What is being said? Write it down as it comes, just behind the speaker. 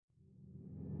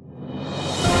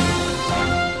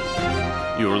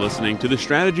You're listening to the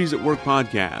Strategies at Work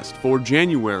podcast for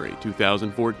January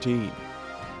 2014.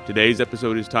 Today's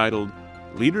episode is titled,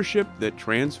 Leadership That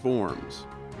Transforms.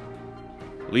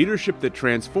 Leadership that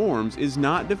transforms is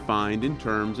not defined in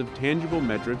terms of tangible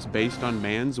metrics based on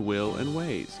man's will and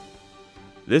ways.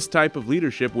 This type of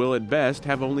leadership will at best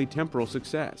have only temporal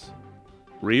success.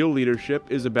 Real leadership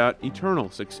is about eternal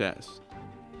success.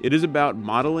 It is about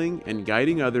modeling and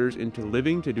guiding others into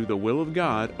living to do the will of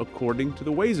God according to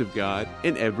the ways of God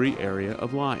in every area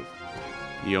of life.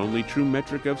 The only true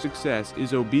metric of success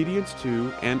is obedience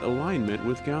to and alignment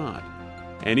with God.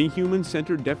 Any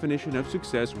human-centered definition of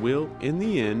success will, in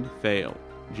the end, fail.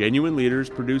 Genuine leaders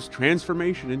produce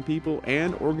transformation in people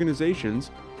and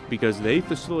organizations because they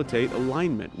facilitate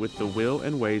alignment with the will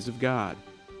and ways of God,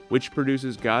 which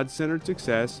produces God-centered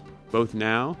success both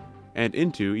now and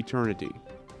into eternity.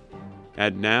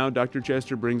 And now, Dr.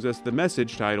 Chester brings us the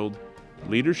message titled,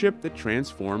 Leadership That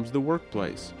Transforms the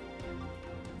Workplace.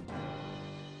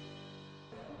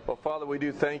 Well, Father, we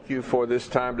do thank you for this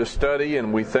time to study,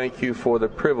 and we thank you for the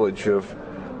privilege of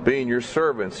being your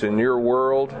servants in your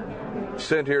world,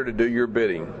 sent here to do your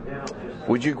bidding.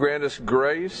 Would you grant us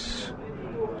grace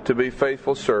to be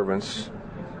faithful servants?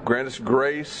 Grant us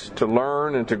grace to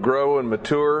learn and to grow and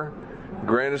mature.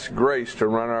 Grant us grace to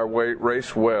run our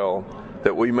race well,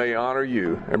 that we may honor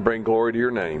you and bring glory to your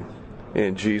name.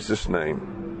 In Jesus'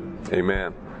 name,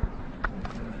 amen.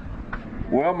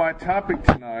 Well, my topic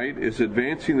tonight is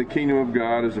advancing the kingdom of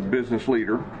God as a business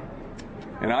leader.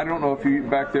 And I don't know if you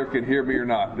back there can hear me or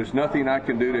not. There's nothing I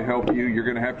can do to help you. You're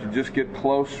going to have to just get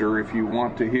closer if you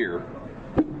want to hear.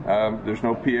 There's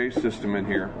no PA system in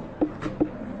here.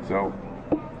 So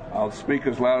I'll speak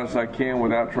as loud as I can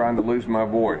without trying to lose my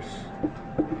voice.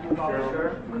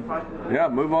 Yeah,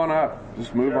 move on up.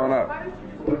 Just move on up.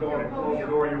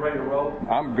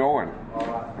 I'm going.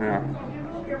 Yeah.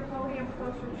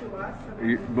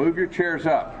 Move your chairs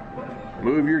up.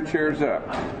 Move your chairs up.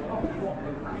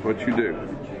 That's what you do.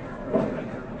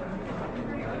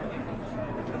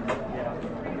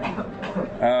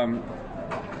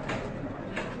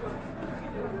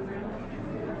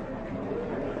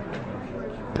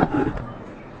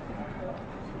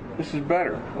 This is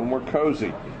better when we're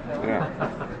cozy. Yeah.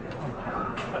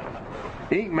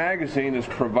 Inc. magazine has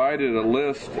provided a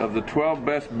list of the 12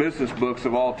 best business books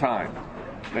of all time.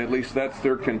 At least that's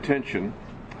their contention.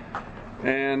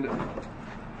 And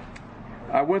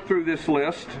I went through this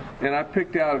list, and I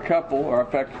picked out a couple, or in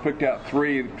fact picked out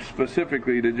three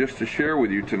specifically to share with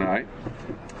you tonight.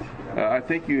 I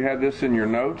think you have this in your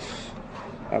notes.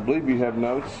 I believe you have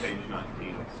notes. Page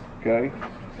 19. Okay.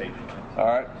 Page 19. All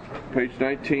right. Page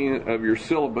 19 of your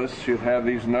syllabus should have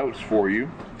these notes for you.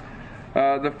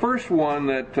 The first one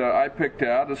that I picked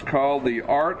out is called The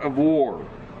Art of War.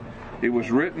 It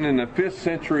was written in the 5th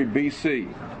century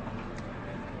BC.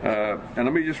 And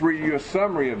let me just read you a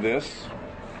summary of this.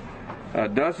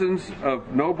 Dozens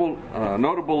of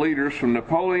notable leaders from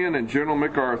Napoleon and General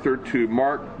MacArthur to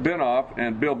Mark Benioff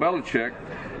and Bill Belichick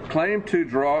claim to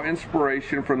draw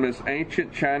inspiration from this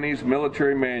ancient Chinese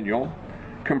military manual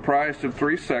comprised of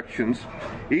 3 sections,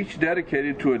 each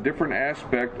dedicated to a different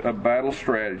aspect of battle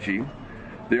strategy.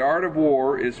 The Art of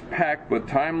War is packed with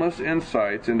timeless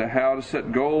insights into how to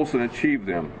set goals and achieve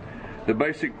them. The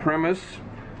basic premise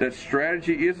that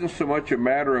strategy isn't so much a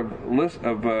matter of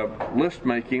list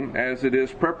making as it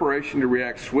is preparation to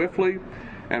react swiftly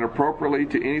and appropriately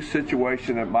to any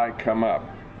situation that might come up.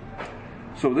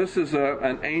 So this is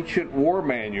an ancient war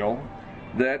manual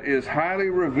that is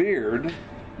highly revered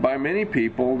by many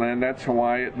people, and that's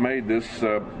why it made this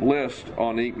list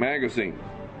on Inc. magazine.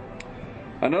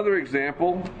 Another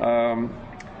example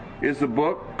is a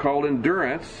book called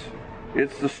Endurance.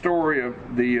 It's the story of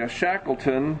the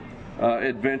Shackleton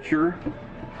adventure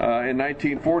in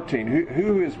 1914.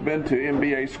 Who has been to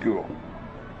MBA school?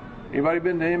 Anybody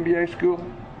been to MBA school?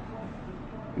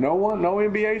 No one? No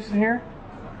MBAs in here?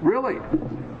 Really?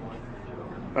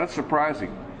 That's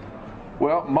surprising.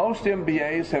 Well, most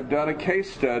MBAs have done a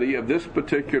case study of this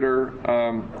particular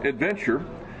adventure.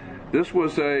 This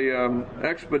was a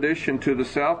expedition to the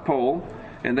South Pole,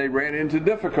 and they ran into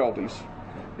difficulties.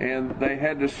 And they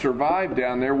had to survive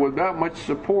down there without much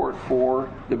support for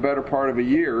the better part of a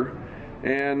year.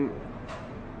 And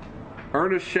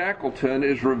Ernest Shackleton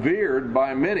is revered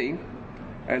by many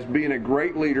as being a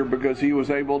great leader because he was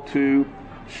able to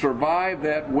survive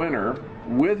that winter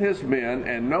with his men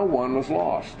and no one was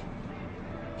lost.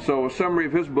 So a summary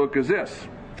of his book is this: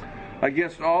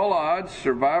 Against All Odds,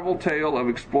 Survival Tale of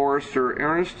Explorer Sir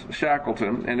Ernest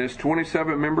Shackleton and his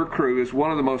 27-member crew is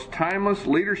one of the most timeless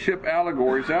leadership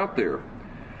allegories out there.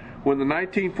 When the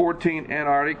 1914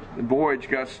 Antarctic voyage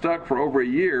got stuck for over a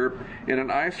year in an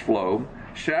ice floe,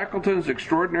 Shackleton's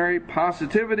extraordinary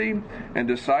positivity and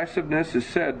decisiveness is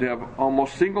said to have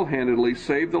almost single-handedly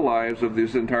saved the lives of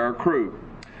his entire crew.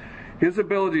 His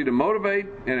ability to motivate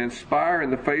and inspire in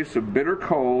the face of bitter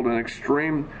cold and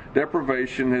extreme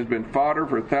deprivation has been fodder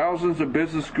for thousands of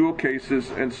business school cases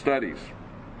and studies.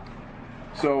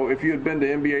 So if you had been to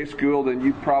MBA school, then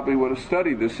you probably would have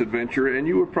studied this adventure, and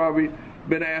you would probably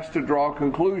been asked to draw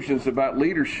conclusions about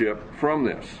leadership from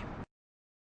this.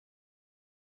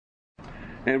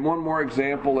 And one more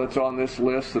example that's on this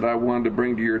list that I wanted to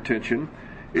bring to your attention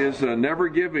is Never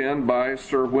Give In by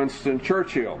Sir Winston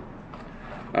Churchill.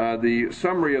 The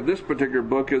summary of this particular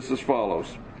book is as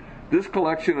follows. This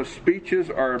collection of speeches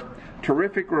are a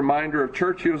terrific reminder of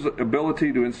Churchill's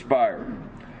ability to inspire.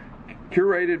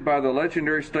 Curated by the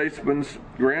legendary statesman's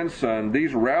grandson,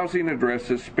 these rousing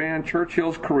addresses span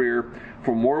Churchill's career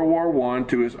from World War I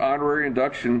to his honorary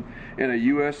induction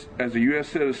as a U.S.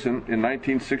 citizen in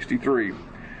 1963,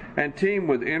 and teem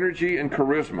with energy and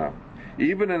charisma.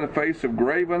 Even in the face of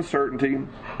grave uncertainty,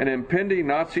 an impending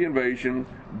Nazi invasion,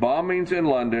 bombings in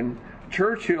London,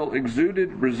 Churchill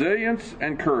exuded resilience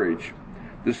and courage.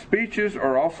 The speeches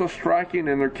are also striking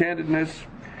in their candidness.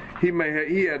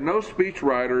 He had no speech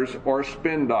writers or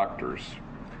spin doctors.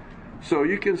 So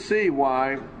you can see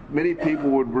why many people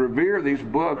would revere these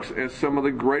books as some of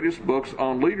the greatest books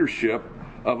on leadership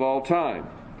of all time.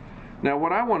 Now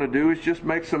what I want to do is just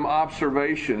make some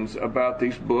observations about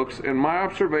these books, and my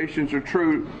observations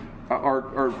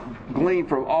are gleaned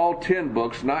from all 10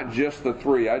 books, not just the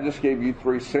 3. I just gave you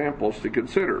 3 samples to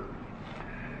consider.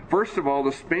 First of all,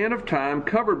 the span of time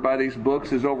covered by these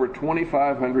books is over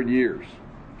 2,500 years.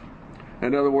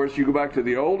 In other words, you go back to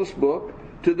the oldest book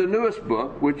to the newest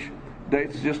book, which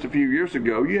dates just a few years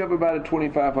ago, you have about a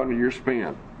 2,500-year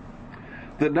span.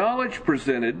 The knowledge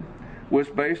presented was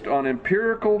based on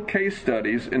empirical case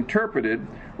studies interpreted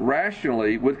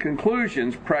rationally with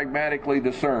conclusions pragmatically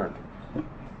discerned.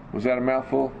 Was that a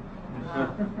mouthful?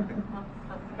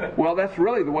 Well, that's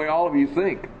really the way all of you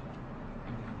think.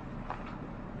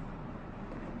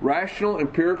 Rational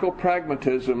empirical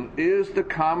pragmatism is the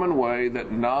common way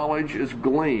that knowledge is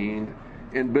gleaned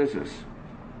in business.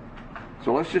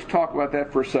 So let's just talk about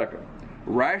that for a second.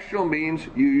 Rational means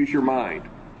you use your mind.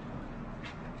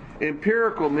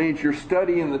 Empirical means you're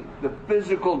studying the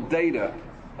physical data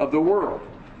of the world.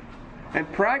 And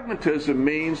pragmatism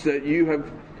means that you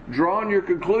have drawn your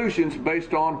conclusions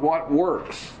based on what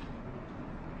works.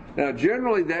 Now,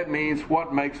 generally that means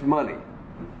what makes money.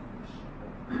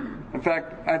 In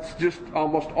fact, that's just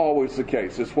almost always the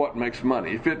case. It's what makes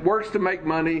money. If it works to make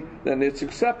money, then it's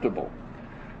acceptable.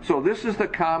 So this is the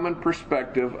common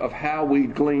perspective of how we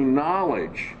glean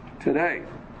knowledge today.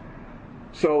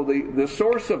 So the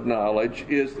source of knowledge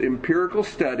is empirical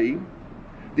study.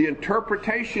 The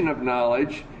interpretation of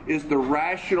knowledge is the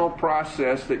rational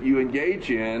process that you engage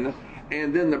in,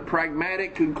 and then the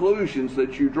pragmatic conclusions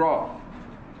that you draw.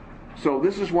 So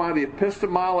this is why the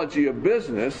epistemology of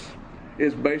business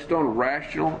is based on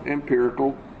rational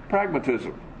empirical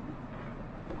pragmatism.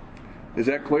 Is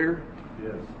that clear?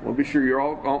 Yes. Well, be sure you're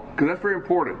all, because that's very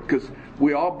important, because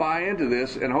we all buy into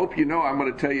this, and hope you know I'm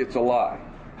going to tell you it's a lie.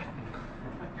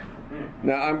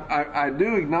 Now, I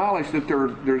do acknowledge that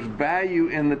there's value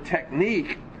in the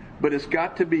technique, but it's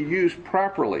got to be used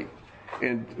properly.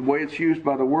 And the way it's used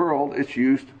by the world, it's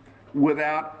used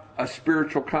without a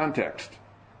spiritual context.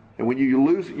 And when you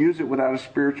use it without a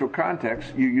spiritual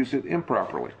context, you use it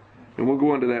improperly. And we'll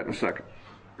go into that in a second.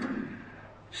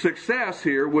 Success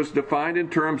here was defined in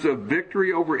terms of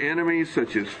victory over enemies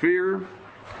such as fear,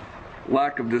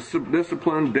 lack of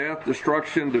discipline, death,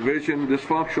 destruction, division,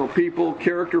 dysfunctional people,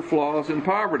 character flaws, and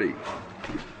poverty.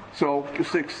 So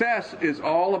success is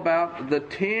all about the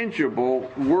tangible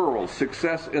world,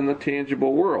 success in the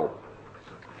tangible world.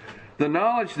 The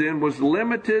knowledge then was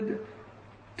limited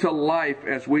to life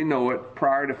as we know it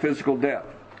prior to physical death.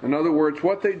 In other words,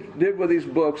 what they did with these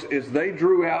books is they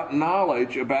drew out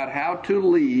knowledge about how to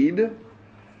lead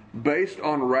based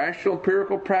on rational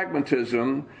empirical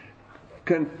pragmatism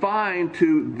confined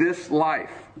to this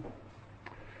life.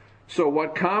 So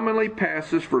what commonly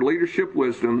passes for leadership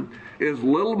wisdom is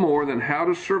little more than how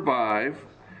to survive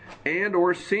and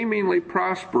or seemingly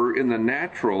prosper in the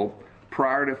natural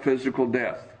prior to physical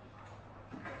death.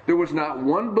 There was not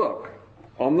one book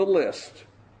on the list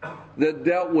that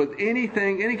dealt with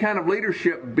anything, any kind of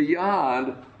leadership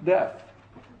beyond death.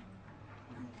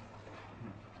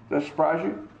 Does that surprise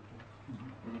you?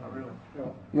 Not really.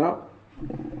 No?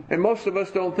 And most of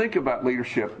us don't think about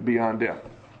leadership beyond death.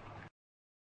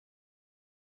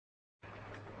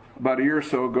 about a year or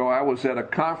so ago, I was at a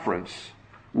conference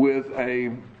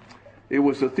it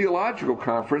was a theological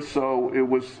conference, so it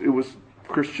was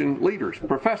Christian leaders,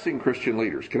 professing Christian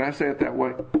leaders. Can I say it that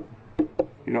way?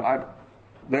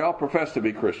 They all profess to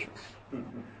be Christians.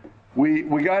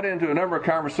 We got into a number of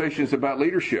conversations about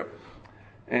leadership,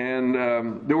 and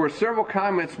there were several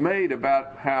comments made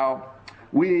about how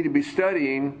we need to be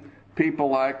studying people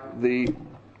like the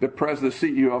president,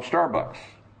 CEO of Starbucks,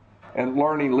 and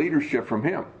learning leadership from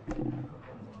him.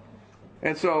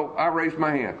 And so I raised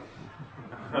my hand.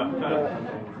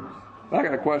 I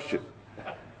got a question.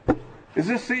 Is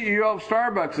this CEO of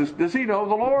Starbucks, does he know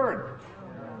the Lord?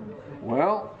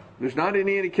 Well, there's not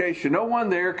any indication. No one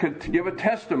there could give a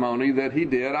testimony that he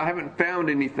did. I haven't found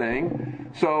anything.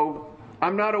 So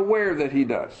I'm not aware that he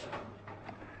does.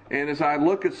 And as I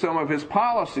look at some of his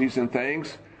policies and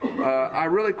things, I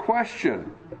really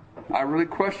question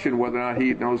whether or not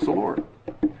he knows the Lord.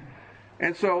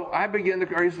 And so I begin to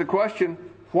raise the question,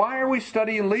 why are we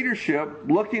studying leadership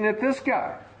looking at this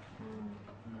guy?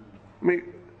 I mean,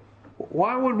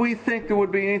 why would we think there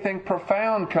would be anything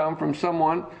profound come from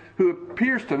someone who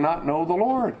appears to not know the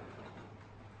Lord?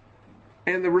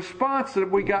 And the response that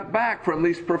we got back from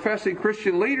these professing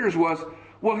Christian leaders was,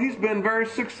 well, he's been very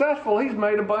successful. He's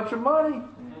made a bunch of money.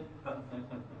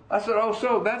 I said, oh,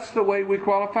 so that's the way we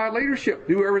qualify leadership.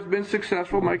 Whoever's been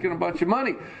successful making a bunch of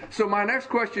money. So my next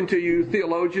question to you,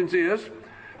 theologians, is,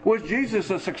 was Jesus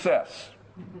a success?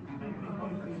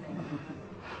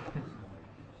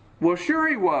 Well, sure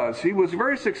he was. He was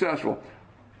very successful.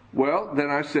 Well, then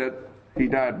I said, he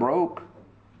died broke.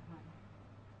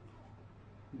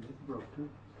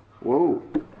 Whoa.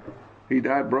 He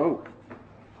died broke.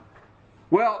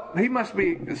 Well,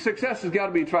 success has got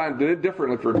to be defined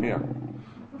differently for him.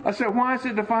 I said, why is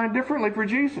it defined differently for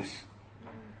Jesus?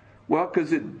 Well,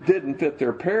 because it didn't fit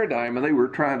their paradigm, and they were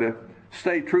trying to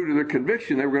stay true to their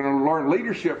conviction. They were going to learn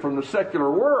leadership from the secular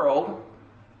world,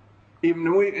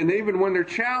 even when they're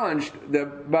challenged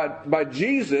by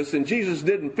Jesus, and Jesus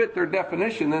didn't fit their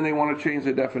definition, then they want to change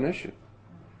the definition.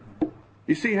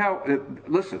 You see how,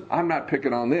 listen, I'm not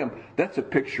picking on them. That's a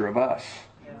picture of us.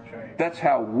 That's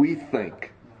how we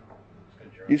think.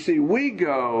 You see, we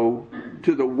go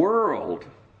to the world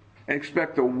and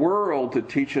expect the world to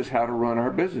teach us how to run our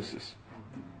businesses.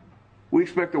 We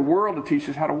expect the world to teach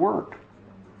us how to work.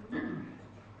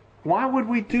 Why would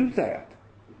we do that?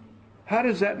 How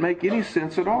does that make any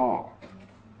sense at all?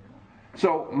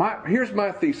 So here's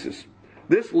my thesis.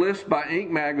 This list by Inc.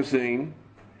 magazine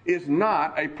is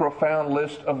not a profound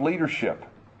list of leadership.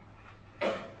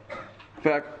 In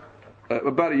fact,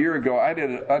 about a year ago, I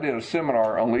did a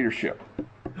seminar on leadership,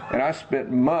 and I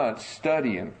spent months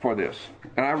studying for this.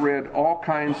 And I read all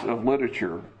kinds of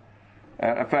literature.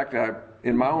 In fact,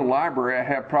 in my own library, I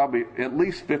have probably at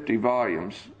least 50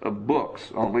 volumes of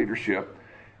books on leadership,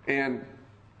 and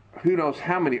who knows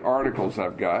how many articles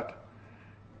I've got.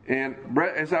 And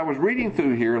as I was reading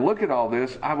through here, look at all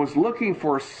this, I was looking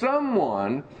for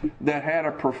someone that had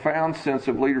a profound sense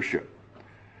of leadership.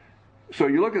 So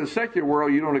you look at the secular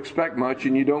world, you don't expect much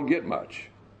and you don't get much.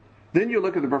 Then you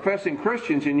look at the professing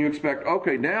Christians and you expect,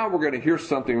 okay, now we're going to hear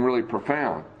something really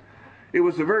profound. It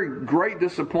was a very great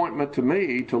disappointment to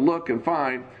me to look and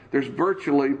find there's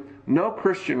virtually no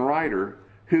Christian writer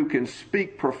who can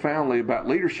speak profoundly about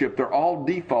leadership. They're all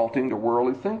defaulting to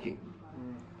worldly thinking.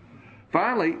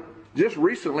 Finally, just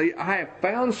recently, I have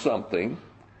found something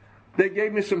that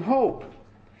gave me some hope.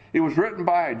 It was written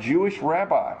by a Jewish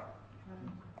rabbi.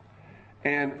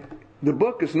 And the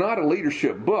book is not a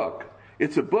leadership book.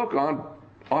 It's a book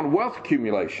on wealth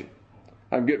accumulation.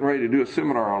 I'm getting ready to do a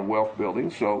seminar on wealth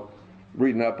building, so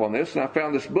reading up on this. And I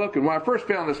found this book. And when I first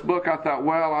found this book, I thought,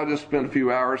 well, I'll just spend a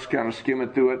few hours kind of skimming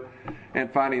through it and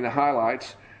finding the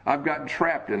highlights. I've gotten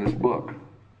trapped in this book.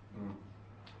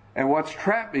 And what's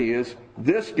trapped me is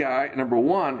this guy, number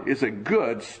one, is a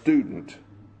good student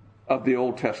of the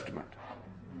Old Testament.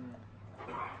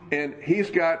 And he's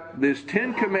got these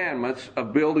 10 commandments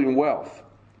of building wealth.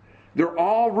 They're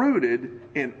all rooted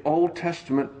in Old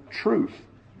Testament truth.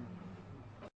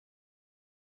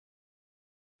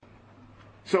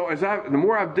 So the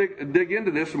more I dig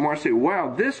into this, the more I say,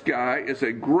 wow, this guy is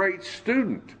a great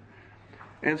student.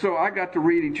 And so I got to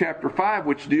reading chapter 5,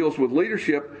 which deals with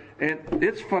leadership, and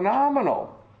it's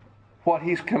phenomenal what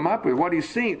he's come up with, what he's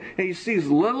seen. And he sees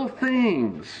little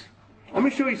things. Let me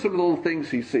show you some of the little things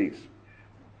he sees.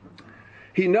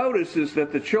 He notices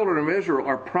that the children of Israel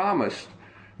are promised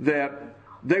that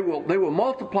they will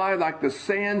multiply like the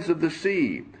sands of the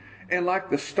sea and like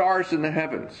the stars in the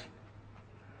heavens.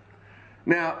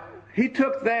 Now, he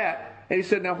took that and he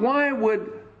said, now why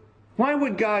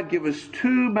would God give us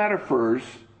two metaphors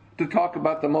to talk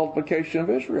about the multiplication of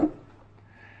Israel.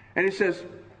 And he says,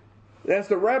 as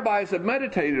the rabbis have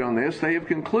meditated on this, they have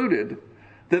concluded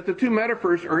that the two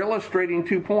metaphors are illustrating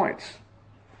 2 points.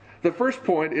 The first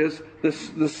point is the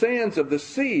sands of the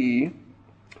sea.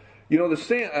 You know, the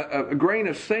sand, a grain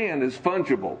of sand is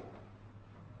fungible.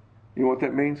 You know what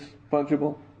that means,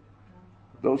 fungible?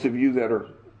 Those of you that are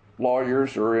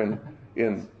lawyers or in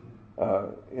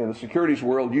the securities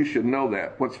world, you should know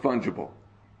that. What's fungible?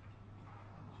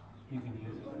 You can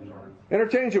use it.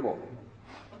 Interchangeable.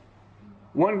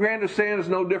 One grain of sand is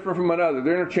no different from another.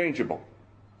 They're interchangeable.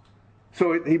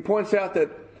 So he points out that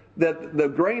the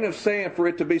grain of sand, for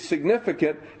it to be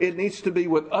significant, it needs to be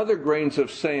with other grains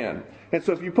of sand. And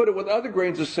so if you put it with other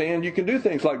grains of sand, you can do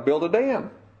things like build a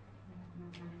dam.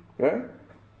 Okay?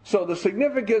 So the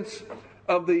significance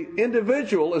of the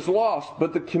individual is lost,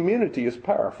 but the community is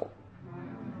powerful.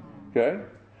 Okay?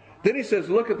 Then he says,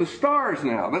 look at the stars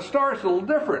now. The stars are a little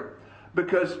different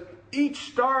because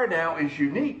each star now is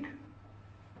unique.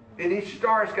 And each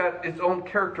star's got its own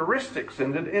characteristics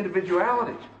and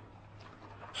individuality.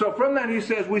 So from that he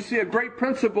says we see a great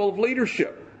principle of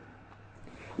leadership.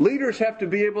 Leaders have to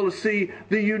be able to see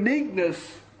the uniqueness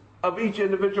of each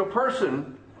individual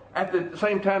person. At the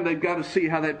same time, they've got to see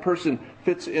how that person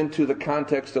fits into the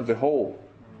context of the whole.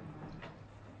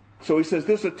 So he says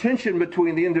this tension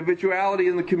between the individuality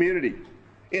and the community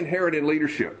inherent in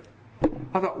leadership.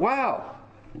 I thought, wow,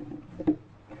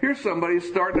 here's somebody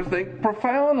starting to think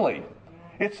profoundly.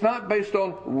 It's not based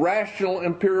on rational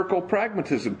empirical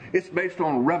pragmatism. It's based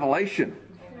on revelation.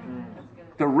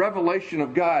 The revelation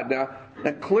of God. Now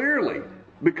clearly,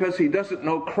 because he doesn't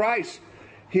know Christ,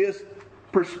 his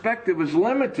perspective is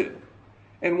limited.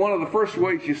 And one of the first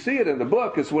ways you see it in the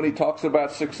book is when he talks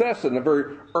about success in the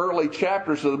very early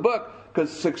chapters of the book,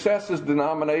 because success is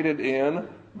denominated in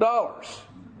dollars,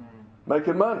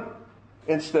 making money,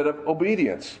 instead of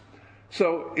obedience.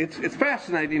 So it's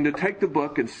fascinating to take the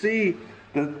book and see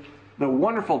the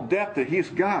wonderful depth that he's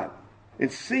got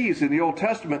and sees in the Old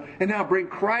Testament, and now bring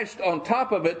Christ on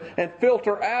top of it and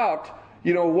filter out,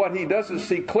 what he doesn't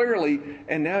see clearly,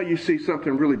 and now you see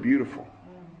something really beautiful.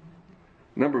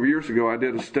 A number of years ago, I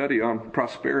did a study on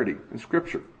prosperity in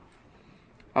Scripture.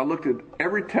 I looked at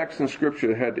every text in Scripture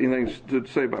that had anything to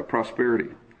say about prosperity.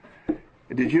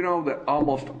 And did you know that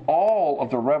almost all of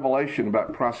the revelation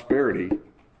about prosperity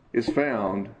is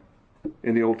found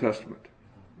in the Old Testament?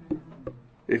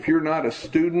 If you're not a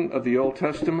student of the Old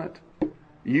Testament,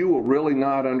 you will really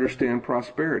not understand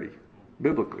prosperity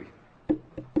biblically.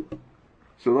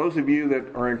 So those of you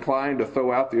that are inclined to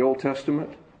throw out the Old Testament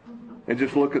and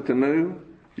just look at the New,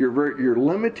 you're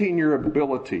limiting your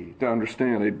ability to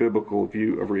understand a biblical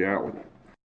view of reality.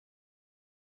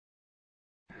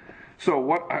 So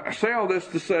what I say all this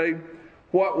to say,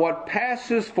 what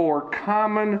passes for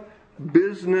common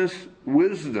business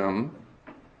wisdom,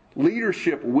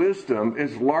 leadership wisdom,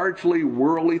 is largely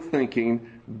worldly thinking,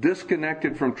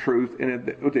 disconnected from truth. And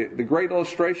the great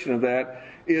illustration of that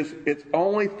is it's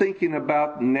only thinking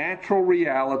about natural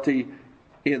reality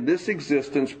in this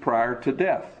existence prior to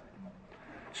death.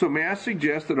 So may I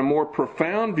suggest that a more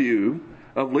profound view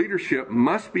of leadership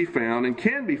must be found and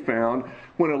can be found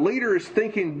when a leader is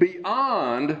thinking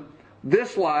beyond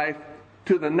this life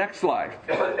to the next life.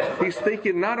 He's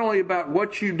thinking not only about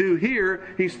what you do here,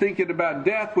 he's thinking about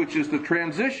death, which is the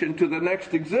transition to the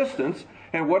next existence,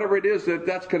 and whatever it is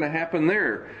that's going to happen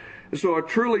there. So a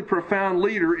truly profound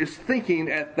leader is thinking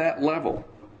at that level.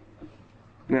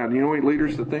 Now, do you know any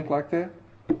leaders that think like that?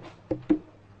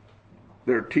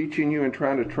 They're teaching you and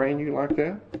trying to train you like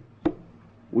that?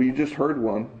 Well, you just heard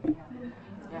one.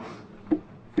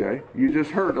 Okay? You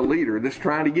just heard a leader that's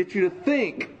trying to get you to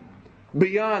think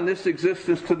beyond this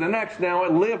existence to the next now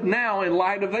and live now in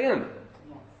light of then.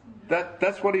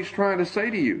 That's what he's trying to say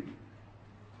to you.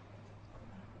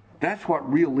 That's what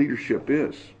real leadership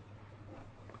is.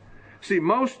 See,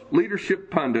 most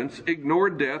leadership pundits ignore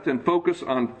death and focus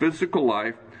on physical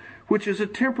life, which is a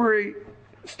temporary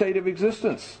state of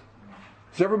existence.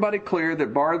 Is everybody clear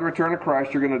that bar the return of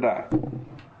Christ, you're going to die?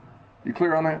 You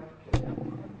clear on that?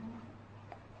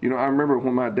 I remember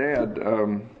when my dad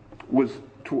was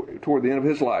toward the end of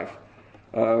his life,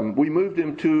 we moved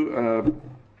him to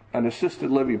an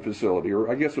assisted living facility, or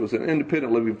I guess it was an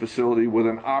independent living facility with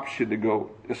an option to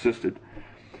go assisted.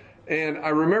 And I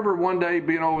remember one day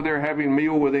being over there having a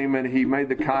meal with him, and he made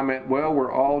the comment, well,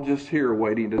 we're all just here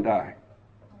waiting to die.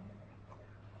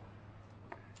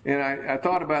 And I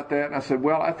thought about that, and I said,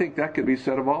 well, I think that could be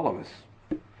said of all of us.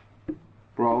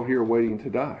 We're all here waiting to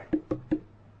die.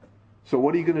 So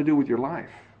what are you going to do with your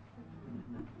life?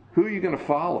 Who are you going to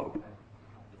follow?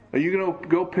 Are you going to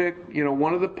go pick,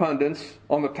 one of the pundits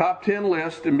on the top 10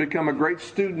 list and become a great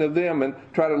student of them and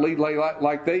try to lead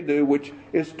like they do, which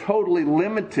is totally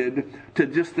limited to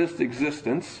just this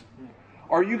existence?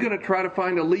 Or are you going to try to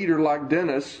find a leader like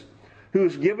Dennis, who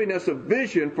is giving us a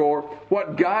vision for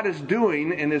what God is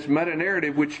doing in this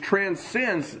meta-narrative, which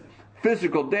transcends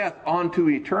physical death onto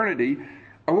eternity?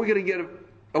 Are we going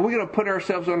to put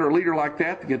ourselves under a leader like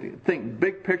that to think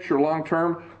big picture, long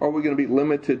term, or are we going to be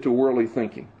limited to worldly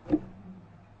thinking?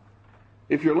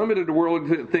 If you're limited to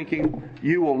worldly thinking,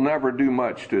 you will never do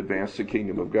much to advance the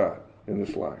kingdom of God in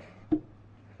this life.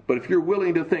 But if you're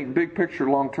willing to think big picture,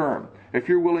 long term, if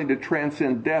you're willing to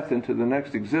transcend death into the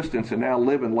next existence and now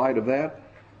live in light of that,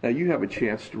 now you have a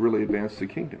chance to really advance the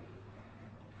kingdom.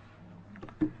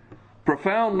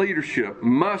 Profound leadership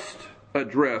must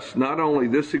address not only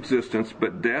this existence,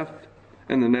 but death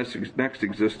and the next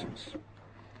existence.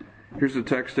 Here's a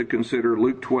text to consider,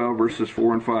 Luke 12, verses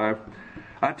 4 and 5.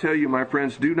 I tell you, my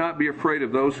friends, do not be afraid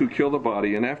of those who kill the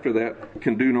body, and after that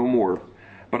can do no more.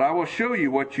 But I will show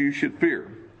you what you should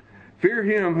fear. Fear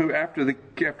him who after the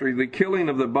killing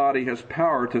of the body has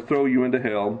power to throw you into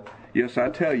hell. Yes, I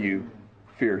tell you,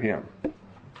 fear him.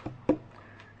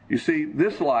 You see,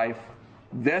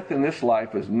 death in this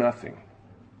life is nothing.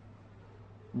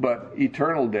 But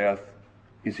eternal death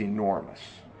is enormous.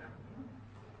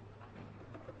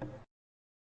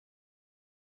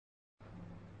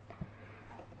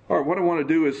 All right, what I want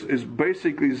to do is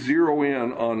basically zero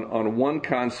in on one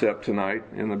concept tonight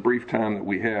in the brief time that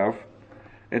we have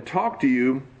and talk to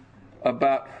you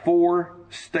about 4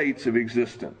 states of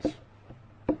existence.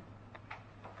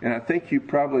 And I think you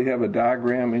probably have a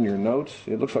diagram in your notes.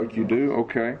 It looks like you do.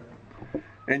 Okay.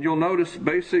 And you'll notice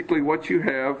basically what you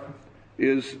have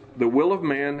is the will of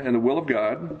man and the will of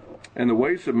God, and the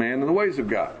ways of man and the ways of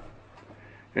God.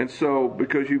 And so,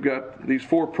 because you've got these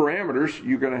 4 parameters,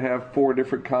 you're going to have 4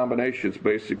 different combinations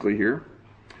basically here.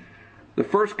 The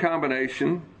first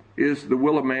combination is the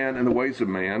will of man and the ways of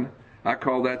man. I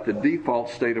call that the default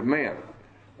state of man.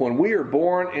 When we are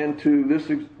born into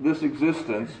this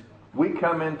existence, we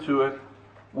come into it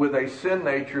with a sin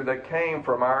nature that came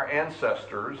from our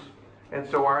ancestors. And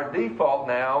so our default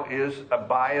now is a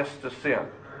bias to sin.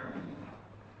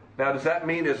 Now, does that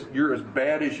mean you're as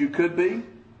bad as you could be?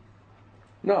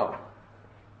 No.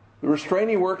 The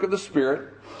restraining work of the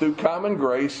Spirit through common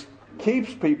grace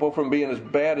keeps people from being as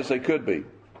bad as they could be.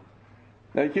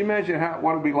 Now, can you imagine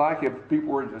what it would be like if people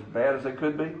were as bad as they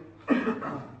could be?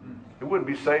 It wouldn't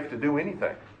be safe to do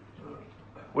anything.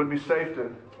 It wouldn't be safe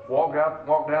to walk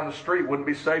down the street. It wouldn't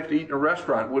be safe to eat in a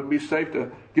restaurant. It wouldn't be safe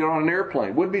to get on an airplane.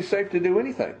 It wouldn't be safe to do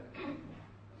anything.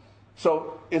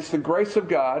 So it's the grace of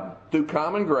God through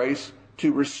common grace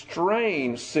to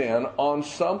restrain sin on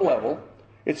some level.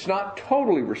 It's not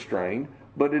totally restrained,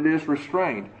 but it is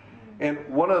restrained. And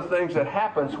one of the things that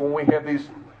happens when we have these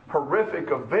horrific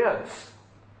events,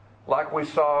 like we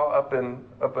saw up in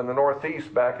the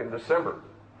Northeast back in December,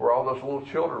 where all those little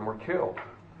children were killed,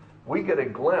 we get a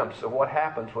glimpse of what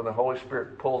happens when the Holy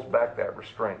Spirit pulls back that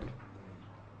restraint.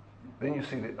 Then you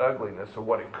see the ugliness of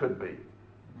what it could be.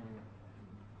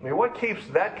 I mean, what keeps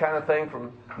that kind of thing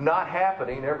from not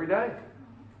happening every day?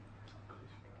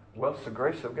 Well, it's the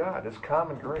grace of God. It's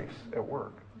common grace at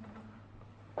work.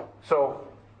 So,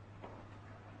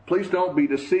 please don't be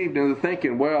deceived into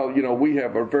thinking, well, we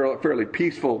have a fairly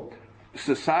peaceful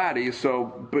society,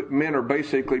 but men are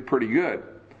basically pretty good.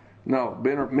 No,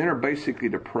 men are basically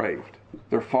depraved.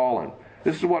 They're fallen.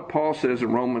 This is what Paul says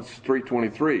in Romans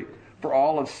 3:23. For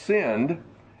all have sinned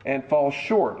and fall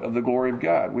short of the glory of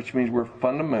God, which means we're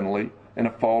fundamentally in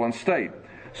a fallen state.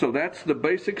 So that's the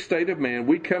basic state of man.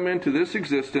 We come into this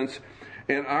existence,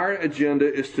 and our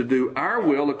agenda is to do our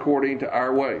will according to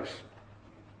our ways.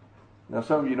 Now,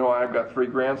 some of you know I've got 3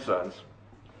 grandsons,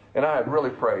 and I had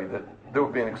really prayed that there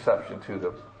would be an exception to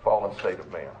the fallen state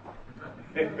of man.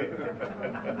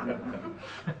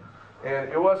 And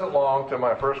it wasn't long till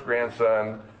my first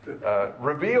grandson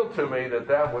revealed to me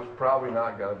that was probably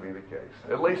not going to be the case.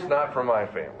 At least not from my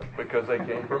family, because they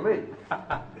came from me.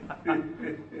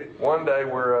 One day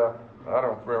I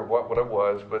don't remember what it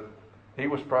was, but he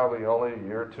was probably only a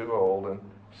year or 2 old, and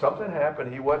something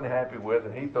happened he wasn't happy with,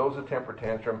 and he throws a temper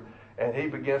tantrum, and he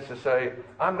begins to say,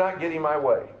 I'm not getting my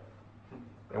way.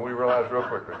 And we realized real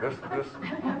quickly, this is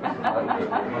not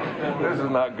good. This is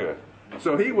not good.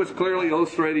 So he was clearly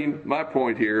illustrating my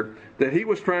point here, that he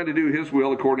was trying to do his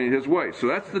will according to his way. So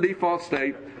that's the default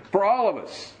state for all of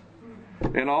us,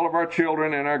 and all of our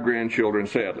children and our grandchildren,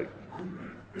 sadly.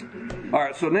 All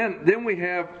right, so then we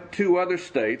have 2 other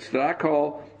states that I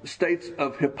call states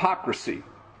of hypocrisy,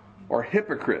 or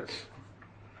hypocrites.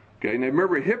 Okay, now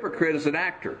remember, a hypocrite is an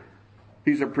actor.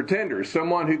 He's a pretender,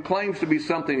 someone who claims to be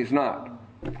something he's not.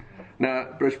 Now,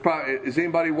 does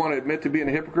anybody want to admit to being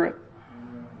a hypocrite?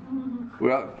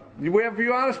 Well, we have a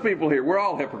few honest people here. We're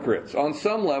all hypocrites. On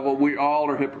some level, we all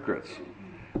are hypocrites.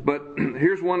 But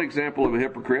here's one example of a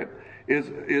hypocrite,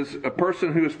 is a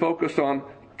person who is focused on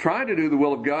trying to do the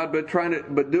will of God,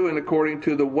 but doing according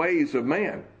to the ways of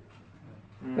man.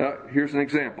 Now, here's an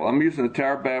example. I'm using the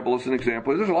Tower of Babel as an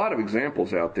example. There's a lot of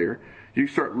examples out there. You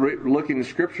start looking in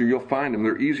Scripture, you'll find them.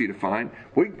 They're easy to find.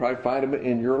 We can probably find them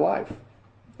in your life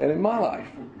and in my life.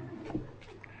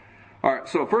 All right,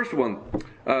 so first one,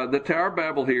 the Tower of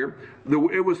Babel here.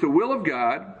 It was the will of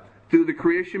God through the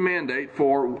creation mandate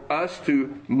for us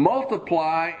to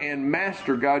multiply and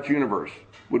master God's universe.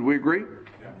 Would we agree?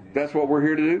 Yeah. That's what we're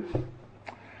here to do?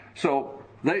 So,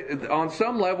 on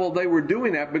some level, they were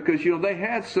doing that because, they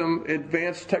had some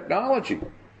advanced technology.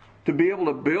 To be able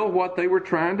to build what they were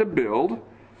trying to build,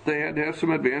 they had to have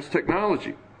some advanced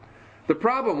technology. The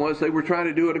problem was they were trying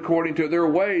to do it according to their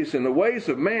ways, and the ways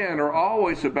of man are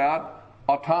always about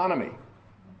autonomy.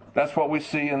 That's what we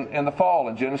see in the fall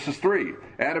in Genesis 3.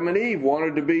 Adam and Eve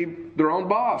wanted to be their own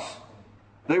boss.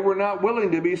 They were not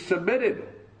willing to be submitted.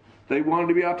 They wanted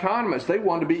to be autonomous. They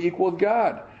wanted to be equal with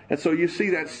God. And so you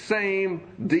see that same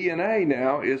DNA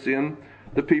now is in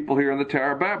the people here in the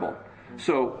Tower of Babel.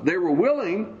 So they were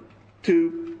willing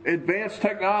to advance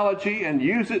technology and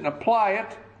use it and apply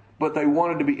it, but they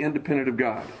wanted to be independent of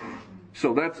God.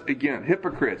 So that's, again,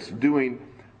 hypocrites doing,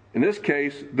 in this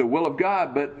case, the will of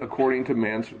God, but according to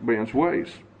man's ways.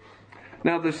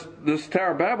 Now, this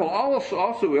Tower of Babel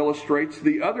also illustrates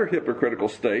the other hypocritical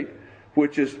state,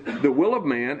 which is the will of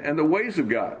man and the ways of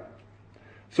God.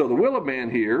 So the will of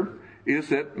man here is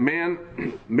that man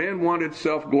wanted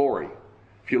self-glory.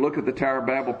 If you look at the Tower of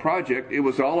Babel project, it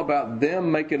was all about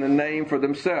them making a name for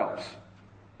themselves.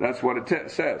 That's what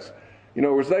it says.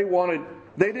 Whereas they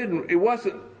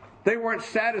weren't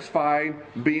satisfied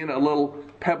being a little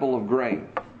pebble of grain.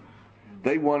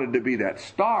 They wanted to be that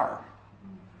star.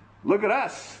 Look at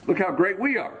us. Look how great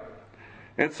we are.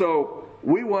 And so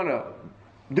we want to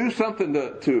do something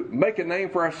to make a name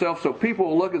for ourselves so people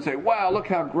will look and say, wow, look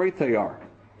how great they are.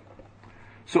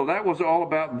 So that was all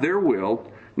about their will.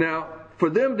 Now, for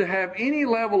them to have any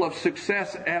level of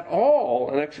success at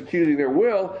all in executing their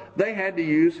will, they had to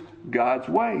use God's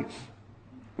ways.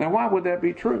 Now, why would that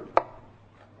be true?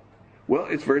 Well,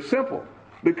 it's very simple.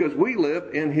 Because we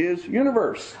live in His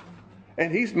universe.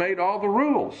 And He's made all the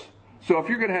rules. So if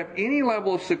you're going to have any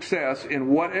level of success in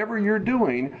whatever you're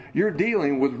doing, you're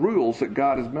dealing with rules that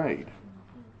God has made.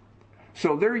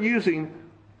 So they're using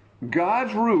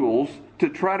God's rules to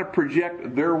try to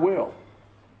project their will.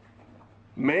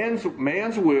 Man's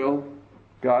will,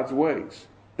 God's ways.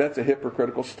 That's a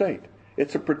hypocritical state.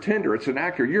 It's a pretender. It's an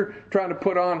actor. You're trying to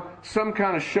put on some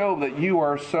kind of show that you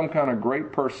are some kind of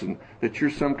great person, that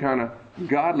you're some kind of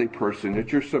godly person,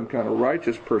 that you're some kind of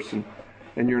righteous person,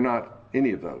 and you're not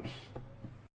any of those.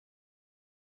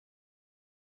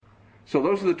 So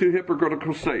those are the two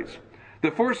hypocritical states.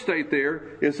 The fourth state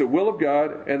there is the will of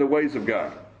God and the ways of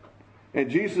God. And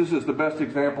Jesus is the best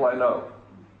example I know.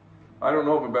 I don't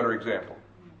know of a better example.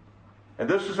 And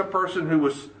this is a person who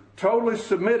was totally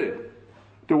submitted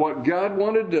to what God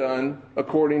wanted done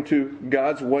according to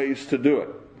God's ways to do it.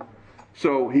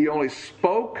 So he only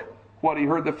spoke what he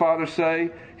heard the Father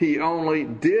say. He only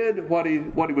did what he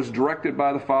was directed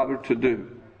by the Father to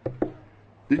do.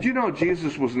 Did you know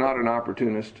Jesus was not an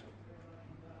opportunist?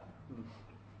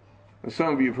 And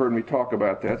some of you have heard me talk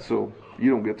about that, so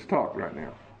you don't get to talk right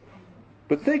now.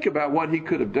 But think about what he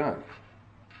could have done.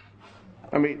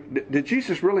 I mean, did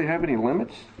Jesus really have any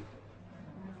limits?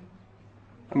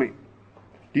 I mean,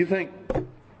 do you think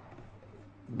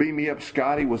Beam Me Up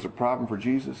Scotty was a problem for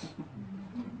Jesus?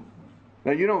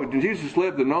 Now, you know, Jesus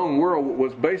lived, the known world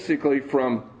was basically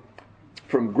from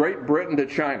Great Britain to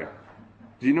China.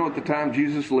 Do you know at the time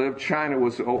Jesus lived, China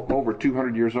was over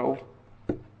 200 years old?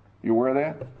 You aware of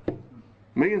that?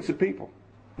 Millions of people.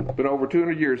 But over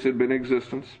 200 years had been in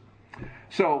existence.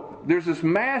 So there's this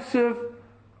massive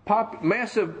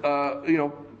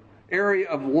area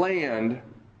of land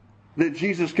that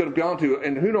Jesus could have gone to,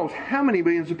 and who knows how many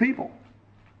millions of people.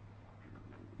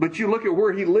 But you look at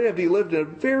where he lived in a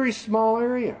very small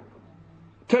area.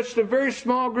 Touched a very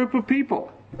small group of people.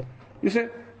 You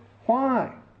said,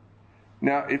 why?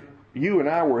 Now, if you and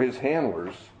I were his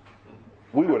handlers,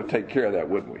 we would have taken care of that,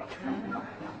 wouldn't we?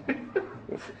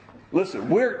 Listen,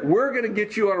 we're going to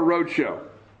get you on a road show.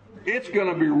 It's going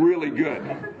to be really good.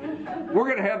 We're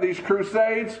going to have these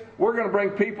crusades. We're going to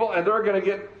bring people, and they're going to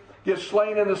get get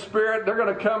slain in the Spirit. They're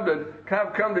going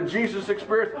to come to Jesus'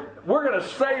 experience. We're going to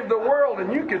save the world,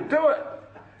 and you can do it.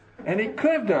 And he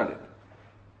could have done it.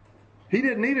 He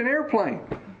didn't need an airplane.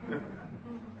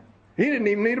 He didn't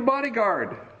even need a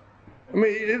bodyguard. I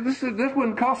mean, this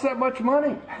wouldn't cost that much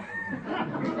money.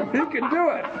 He could do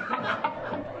it.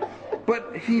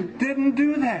 But he didn't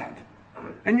do that.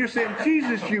 And you're saying,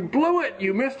 Jesus, you blew it.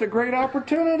 You missed a great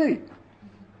opportunity.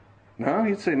 No,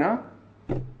 he'd say, no.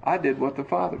 I did what the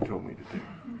Father told me to do.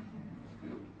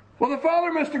 Well, the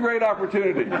Father missed a great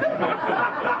opportunity.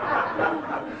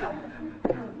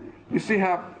 You see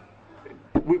how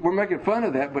we're making fun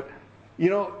of that, but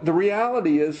the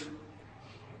reality is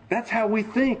that's how we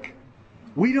think.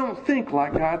 We don't think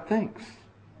like God thinks.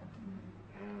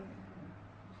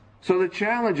 So the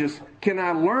challenge is, can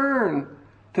I learn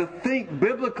to think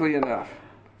biblically enough?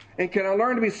 And can I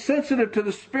learn to be sensitive to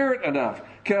the Spirit enough?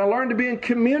 Can I learn to be in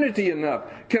community enough?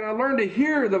 Can I learn to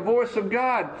hear the voice of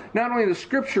God, not only in the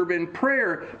Scripture, but in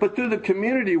prayer, but through the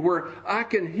community where I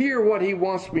can hear what He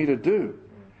wants me to do.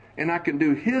 And I can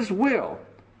do His will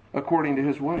according to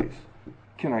His ways.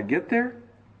 Can I get there?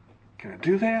 Can I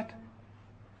do that?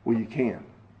 Well, you can.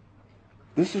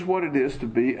 This is what it is to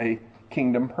be a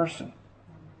kingdom person.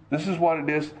 This is what it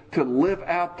is to live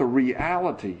out the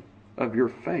reality of your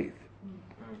faith.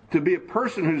 To be a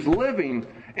person who's living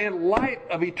in light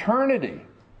of eternity,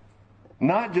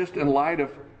 not just in light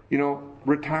of,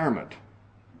 retirement.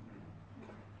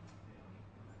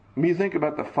 When you think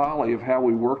about the folly of how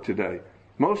we work today,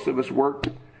 most of us work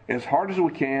as hard as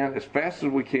we can, as fast as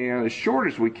we can, as short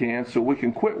as we can, so we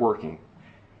can quit working.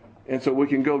 And so we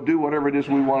can go do whatever it is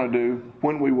we want to do,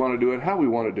 when we want to do it, how we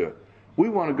want to do it. We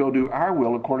want to go do our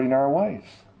will according to our ways.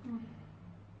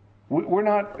 We're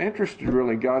not interested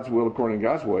really in God's will according to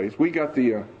God's ways. We got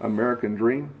the American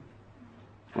dream,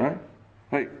 right?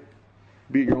 Hey,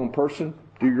 be your own person,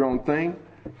 do your own thing,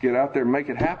 get out there and make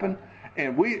it happen.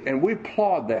 And we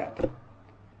applaud that.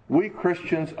 We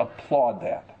Christians applaud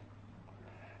that.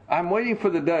 I'm waiting for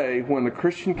the day when the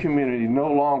Christian community no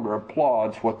longer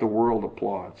applauds what the world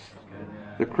applauds.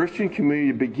 The Christian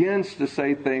community begins to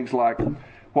say things like,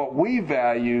 what we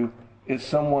value is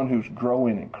someone who's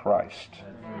growing in Christ.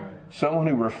 Someone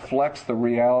who reflects the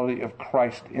reality of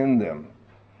Christ in them.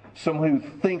 Someone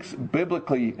who thinks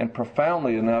biblically and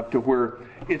profoundly enough to where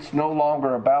it's no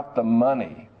longer about the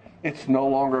money. It's no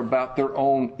longer about their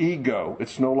own ego.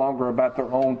 It's no longer about their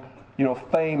own,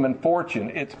 fame and fortune.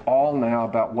 It's all now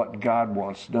about what God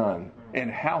wants done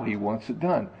and how He wants it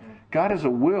done. God has a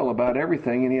will about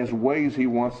everything, and He has ways He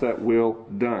wants that will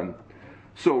done.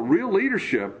 So real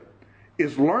leadership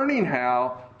is learning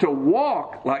how to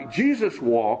walk like Jesus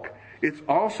walked. It's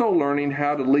also learning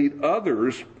how to lead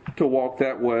others to walk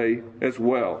that way as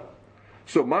well.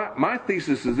 So my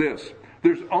thesis is this.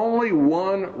 There's only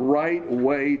one right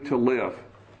way to live.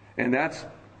 And that's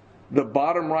the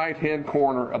bottom right-hand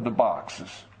corner of the boxes.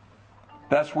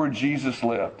 That's where Jesus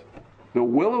lived. The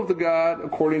will of the God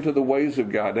according to the ways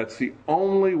of God. That's the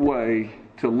only way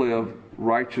to live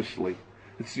righteously.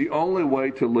 It's the only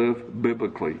way to live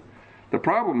biblically. The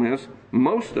problem is,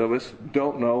 most of us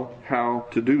don't know how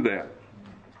to do that.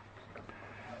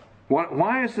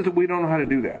 Why is it that we don't know how to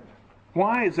do that?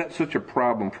 Why is that such a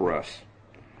problem for us?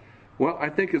 Well, I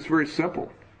think it's very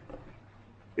simple.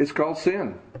 It's called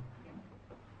sin.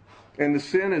 And the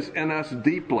sin is in us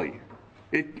deeply.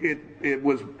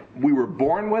 We were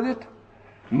born with it.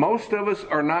 Most of us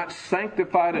are not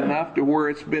sanctified enough to where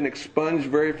it's been expunged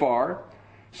very far.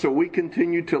 So we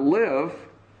continue to live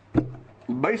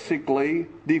basically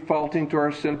defaulting to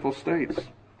our sinful states.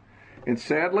 And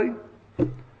sadly,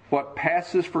 what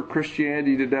passes for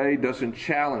Christianity today doesn't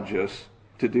challenge us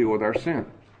to deal with our sin.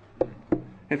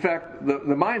 In fact, the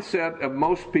mindset of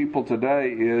most people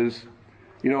today is,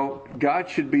 God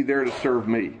should be there to serve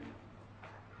me.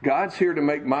 God's here to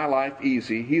make my life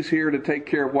easy. He's here to take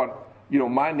care of what,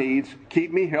 my needs,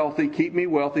 keep me healthy, keep me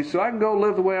wealthy, so I can go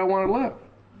live the way I want to live.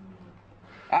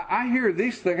 I hear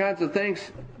these kinds of things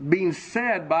being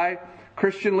said by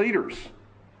Christian leaders.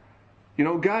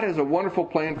 God has a wonderful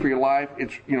plan for your life.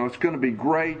 It's going to be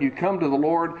great. You come to the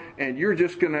Lord and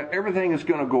everything is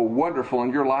going to go wonderful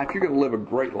in your life. You're going to live a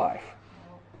great life.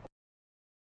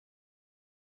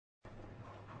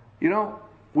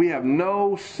 We have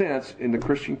no sense in the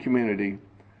Christian community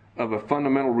of a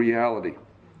fundamental reality.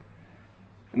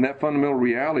 And that fundamental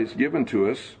reality is given to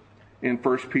us in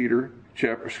 1 Peter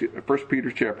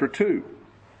chapter 2.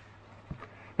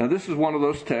 Now this is one of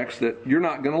those texts that you're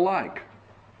not going to like.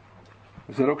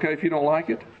 Is that okay if you don't like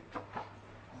it?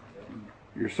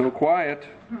 You're so quiet.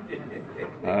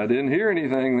 I didn't hear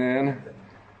anything then.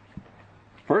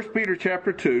 1 Peter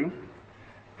chapter 2.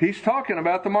 he's talking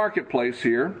about the marketplace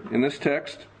here in this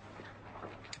text.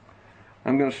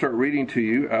 I'm going to start reading to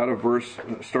you out of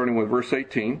starting with verse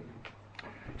 18.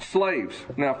 Slaves.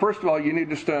 Now, first of all, you need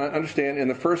to understand, in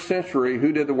the first century,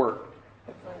 who did the work?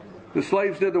 The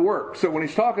slaves did the work. So when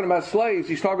he's talking about slaves,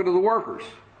 he's talking to the workers.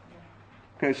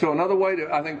 Okay, so another way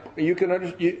to, I think, you can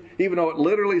understand, even though it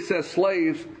literally says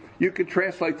slaves, you could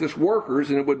translate this workers,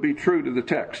 and it would be true to the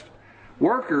text.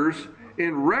 Workers,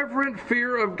 in reverent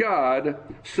fear of God,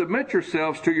 submit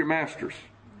yourselves to your masters.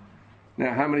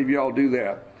 Now, how many of y'all do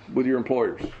that with your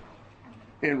employers?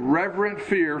 In reverent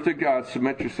fear to God,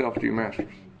 submit yourself to your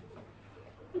masters.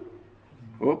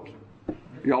 Whoops.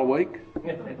 Y'all awake?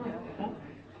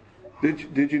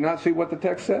 Did you not see what the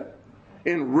text said?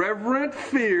 In reverent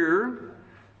fear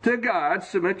to God,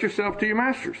 submit yourself to your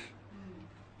masters.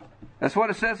 That's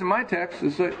what it says in my text.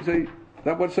 Is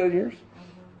that what it says in yours?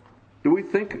 Do we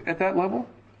think at that level?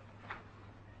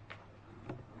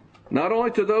 Not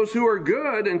only to those who are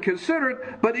good and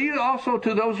considerate, but also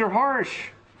to those who are harsh.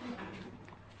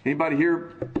 Anybody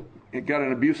here got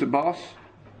an abusive boss?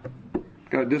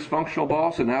 Got a dysfunctional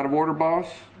boss, an out-of-order boss?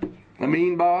 A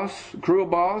mean boss? A cruel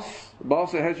boss? A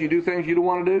boss that has you do things you don't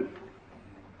want to do?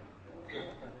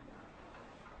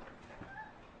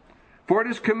 For it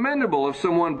is commendable if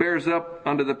someone bears up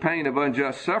under the pain of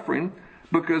unjust suffering,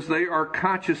 because they are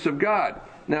conscious of God.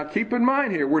 Now keep in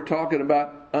mind here, we're talking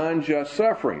about unjust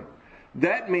suffering.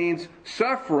 That means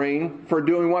suffering for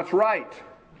doing what's right.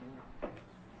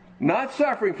 Not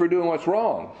suffering for doing what's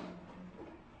wrong.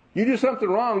 You do something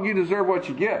wrong, you deserve what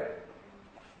you get.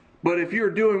 But if you're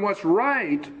doing what's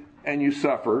right and you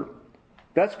suffer,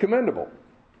 that's commendable.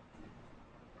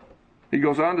 He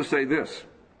goes on to say this.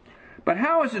 But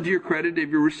how is it to your credit if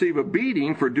you receive a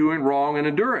beating for doing wrong and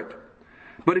endure it?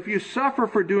 But if you suffer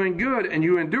for doing good and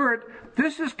you endure it,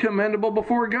 this is commendable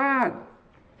before God.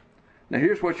 Now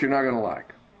here's what you're not going to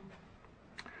like.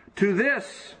 To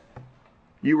this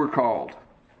you were called.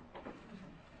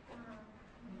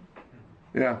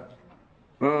 Yeah.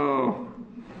 Oh.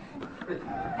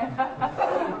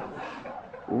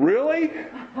 Really?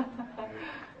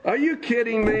 Are you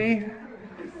kidding me?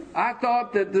 I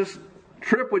thought that this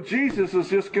trip with Jesus is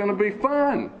just going to be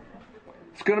fun.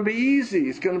 It's going to be easy.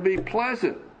 It's going to be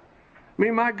pleasant. I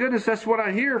mean, my goodness, that's what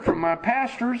I hear from my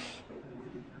pastors.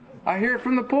 I hear it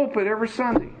from the pulpit every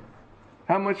Sunday.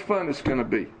 How much fun it's going to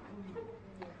be.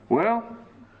 Well,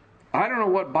 I don't know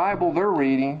what Bible they're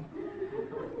reading,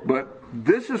 but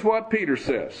this is what Peter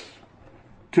says.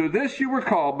 To this you were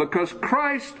called, because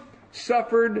Christ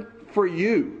suffered for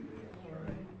you,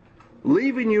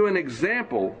 leaving you an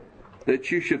example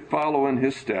that you should follow in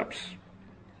his steps.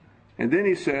 And then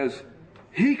he says,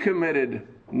 he committed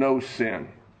no sin.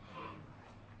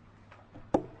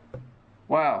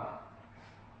 Wow.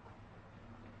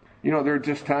 You know, there are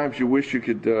just times you wish you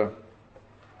could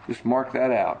just mark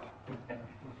that out.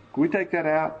 Can we take that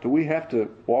out? Do we have to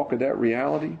walk in that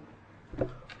reality?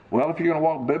 Well, if you're going to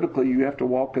walk biblically, you have to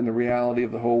walk in the reality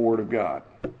of the whole Word of God,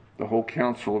 the whole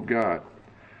counsel of God.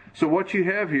 So what you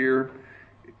have here,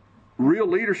 real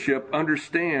leadership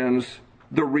understands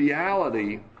the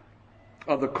reality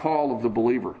of the call of the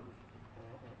believer.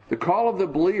 The call of the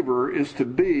believer is to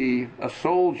be a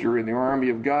soldier in the army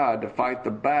of God, to fight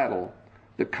the battle,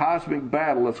 the cosmic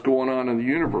battle that's going on in the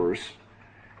universe.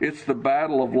 It's the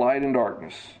battle of light and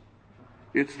darkness.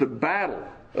 It's the battle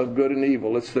of good and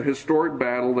evil. It's the historic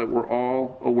battle that we're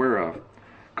all aware of.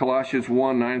 Colossians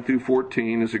 1, 9 through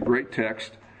 14 is a great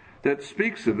text that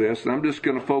speaks of this, and I'm just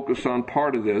going to focus on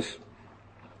part of this,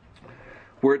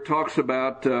 where it talks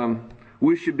about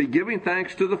we should be giving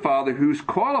thanks to the Father who's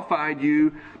qualified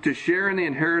you to share in the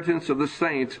inheritance of the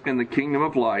saints in the kingdom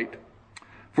of light,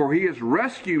 for he has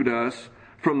rescued us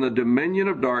from the dominion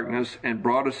of darkness and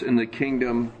brought us in the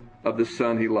kingdom of the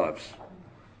Son he loves.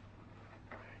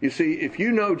 You see, if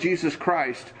you know Jesus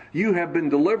Christ, you have been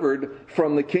delivered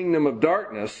from the kingdom of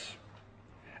darkness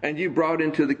and you brought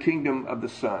into the kingdom of the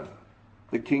Son,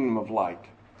 the kingdom of light.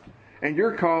 And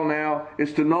your call now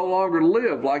is to no longer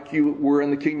live like you were in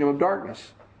the kingdom of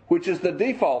darkness, which is the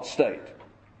default state.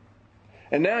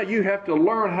 And now you have to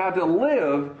learn how to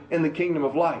live in the kingdom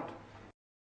of light.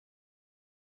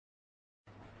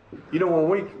 You know,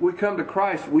 when we come to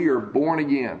Christ, we are born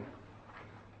again.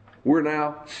 We're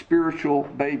now spiritual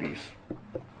babies.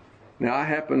 Now, I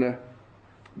happen to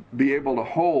be able to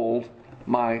hold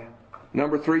my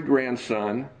number 3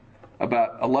 grandson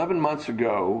about 11 months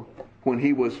ago when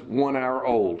he was 1 hour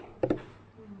old.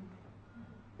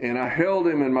 And I held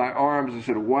him in my arms and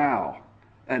said, wow,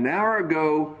 an hour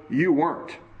ago you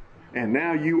weren't, and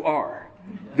now you are.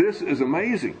 This is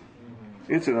amazing.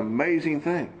 It's an amazing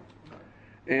thing.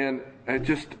 And it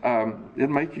just it'll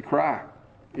make you cry.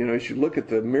 You should look at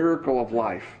the miracle of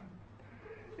life.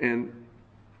 And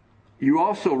you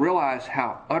also realize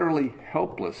how utterly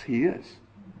helpless he is.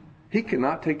 He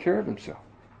cannot take care of himself.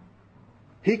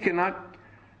 He cannot.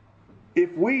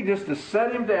 If we just to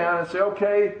set him down and say,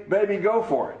 okay, baby, go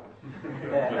for it.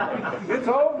 It's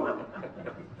over.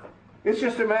 It's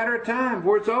just a matter of time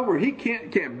before it's over. He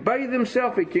can't bathe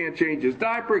himself. He can't change his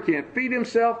diaper. He can't feed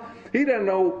himself. He doesn't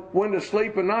know when to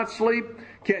sleep and not sleep.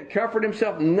 Can't comfort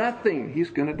himself. Nothing.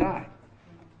 He's going to die.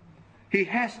 He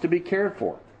has to be cared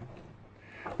for.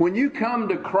 When you come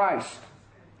to Christ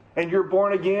and you're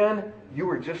born again, you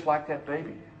are just like that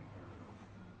baby.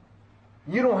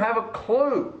 You don't have a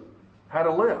clue how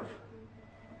to live.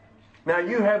 Now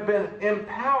you have been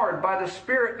empowered by the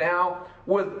Spirit now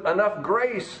with enough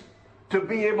grace to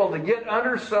be able to get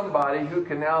under somebody who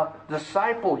can now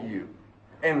disciple you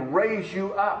and raise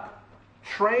you up,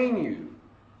 train you,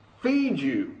 feed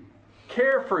you,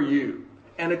 care for you,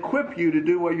 and equip you to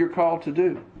do what you're called to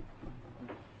do.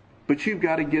 But you've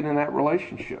got to get in that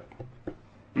relationship.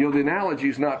 The analogy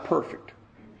is not perfect.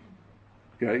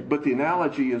 Okay? But the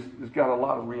analogy has got a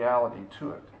lot of reality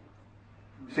to it.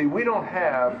 See, we don't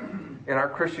have, in our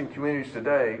Christian communities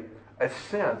today, a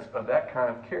sense of that kind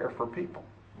of care for people.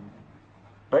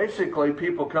 Basically,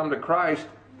 people come to Christ,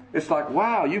 it's like,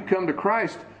 wow, you come to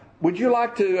Christ. Would you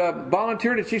like to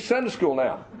volunteer to teach Sunday school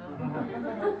now?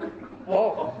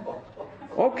 Oh,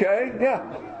 okay, yeah.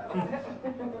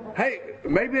 Hey,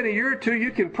 maybe in a year or two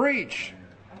you can preach,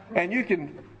 and you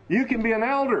can be an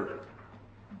elder.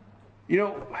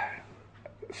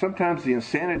 Sometimes the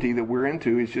insanity that we're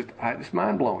into is it's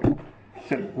mind-blowing.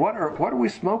 So what are we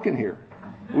smoking here?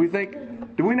 We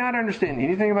think, do we not understand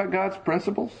anything about God's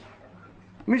principles?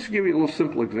 Let me just give you a little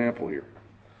simple example here.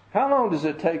 How long does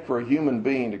it take for a human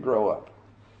being to grow up?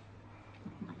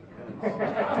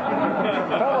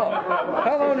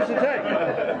 How long does it take?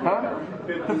 Huh?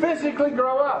 To physically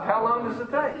grow up, how long does it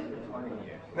take?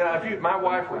 Now, if my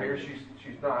wife were here, she's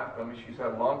not. She's had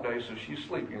a long day, so she's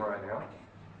sleeping right now.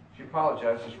 She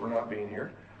apologizes for not being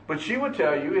here. But she would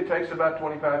tell you it takes about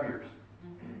 25 years.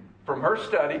 From her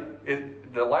study,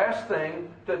 the last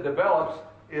thing that develops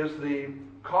is the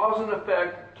cause and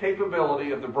effect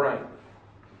capability of the brain,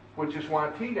 which is why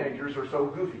teenagers are so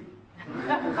goofy.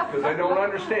 Because they don't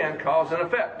understand cause and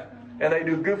effect. And they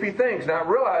do goofy things, not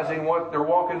realizing what they're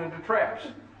walking into traps.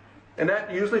 And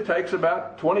that usually takes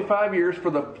about 25 years for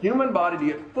the human body to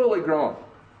get fully grown.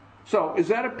 So is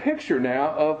that a picture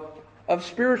now of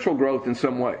spiritual growth in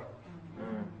some way?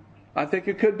 I think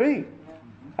it could be.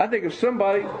 I think if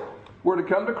somebody were to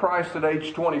come to Christ at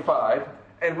age 25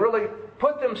 and really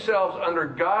put themselves under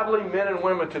godly men and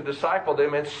women to disciple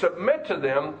them and submit to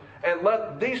them and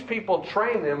let these people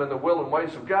train them in the will and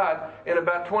ways of God, in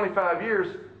about 25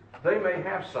 years, they may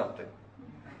have something.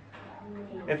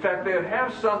 In fact, they'd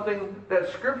have something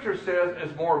that Scripture says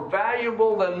is more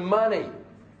valuable than money.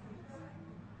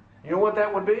 You know what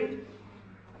that would be?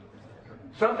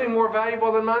 Something more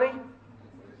valuable than money?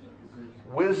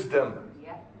 Wisdom.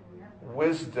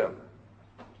 Wisdom.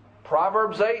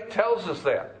 Proverbs 8 tells us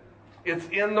that. It's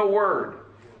in the Word.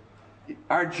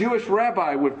 Our Jewish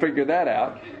rabbi would figure that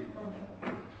out.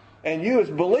 And you as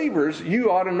believers,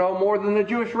 you ought to know more than the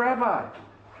Jewish rabbi.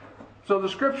 So the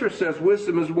Scripture says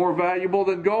wisdom is more valuable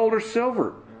than gold or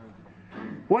silver.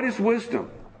 What is wisdom?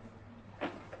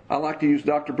 I like to use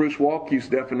Dr. Bruce Waltke's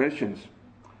definitions.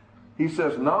 He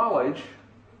says knowledge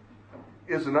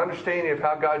is an understanding of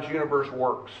how God's universe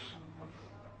works.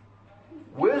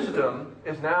 Wisdom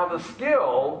is now the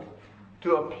skill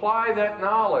to apply that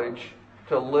knowledge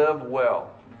to live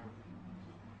well.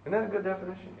 Isn't that a good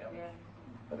definition?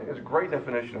 I think it's a great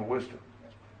definition of wisdom.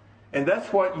 And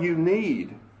that's what you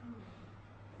need.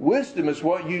 Wisdom is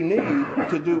what you need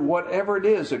to do whatever it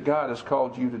is that God has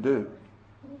called you to do.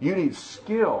 You need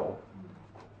skill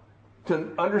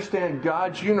to understand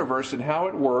God's universe and how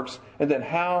it works, and then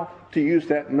how to use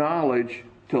that knowledge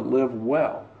to live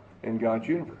well in God's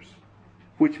universe.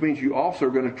 Which means you also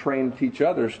are going to train and teach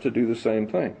others to do the same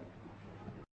thing.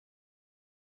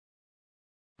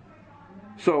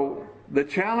 So the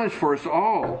challenge for us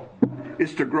all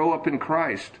is to grow up in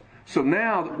Christ. So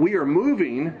now we're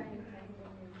moving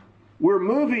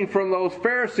from those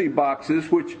Pharisee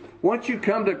boxes, which once you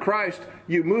come to Christ,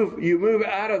 you move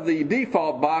out of the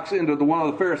default box into one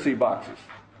of the Pharisee boxes,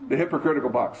 the hypocritical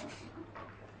boxes.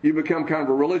 You become kind of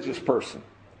a religious person.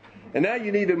 And now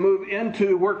you need to move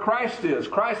into where Christ is.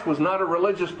 Christ was not a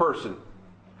religious person.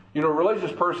 A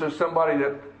religious person is somebody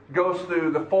that goes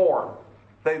through the form.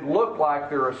 They look like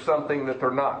they're something that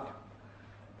they're not.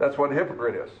 That's what a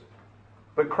hypocrite is.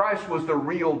 But Christ was the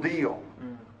real deal.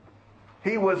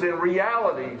 He was in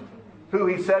reality who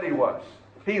he said he was.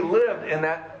 He lived in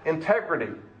that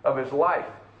integrity of his life.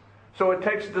 So it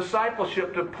takes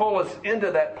discipleship to pull us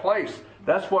into that place.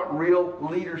 That's what real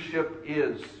leadership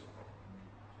is.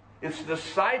 It's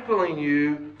discipling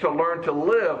you to learn to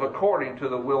live according to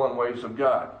the will and ways of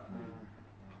God.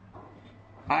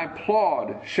 I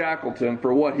applaud Shackleton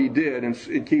for what he did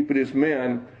in keeping his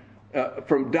men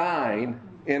from dying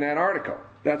in Antarctica.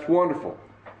 That's wonderful.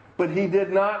 But he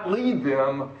did not lead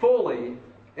them fully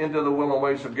into the will and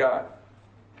ways of God.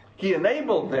 He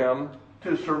enabled them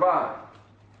to survive.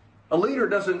 A leader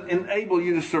doesn't enable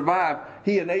you to survive.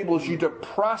 He enables you to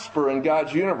prosper in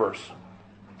God's universe.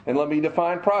 And let me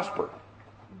define prosper.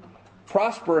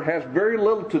 Prosper has very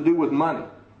little to do with money.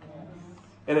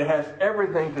 And it has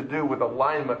everything to do with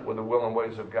alignment with the will and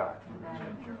ways of God.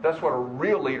 That's what a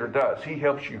real leader does. He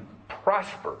helps you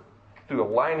prosper through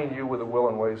aligning you with the will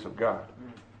and ways of God.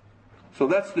 So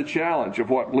that's the challenge of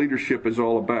what leadership is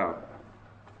all about.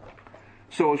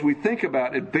 So as we think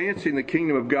about advancing the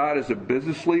kingdom of God as a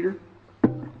business leader,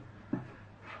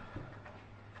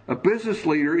 a business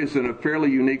leader is in a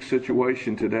fairly unique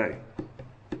situation today.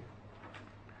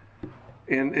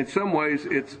 And in some ways,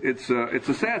 it's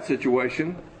a sad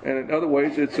situation, and in other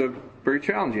ways, it's a very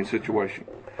challenging situation.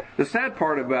 The sad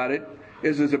part about it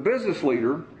is, as a business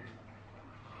leader,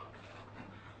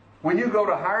 when you go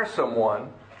to hire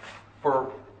someone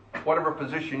for whatever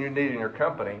position you need in your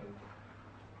company,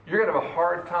 you're going to have a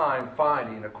hard time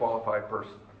finding a qualified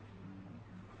person.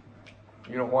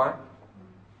 You know why?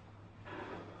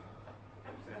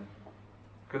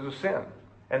 Because of sin.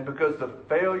 And because the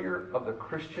failure of the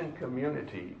Christian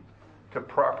community to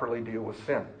properly deal with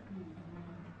sin.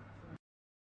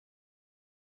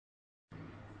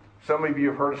 Some of you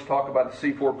have heard us talk about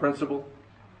the C4 principle.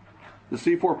 The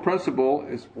C4 principle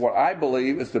is what I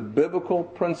believe is the biblical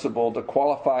principle to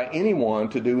qualify anyone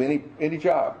to do any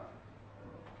job.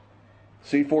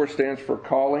 C4 stands for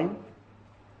calling,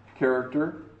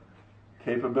 character,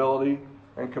 capability,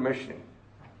 and commissioning.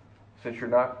 Since you're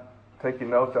not taking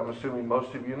notes, I'm assuming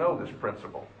most of you know this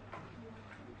principle.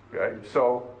 Okay?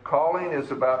 So calling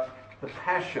is about the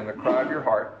passion, the cry of your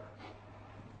heart.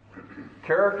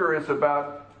 Character is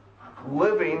about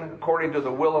living according to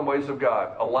the will and ways of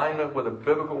God, alignment with a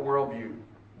biblical worldview,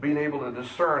 being able to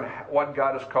discern what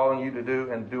God is calling you to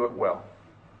do and do it well.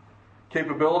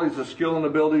 Capability is the skill and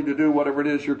ability to do whatever it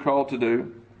is you're called to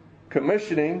do.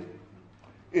 Commissioning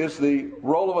is the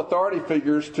role of authority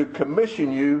figures to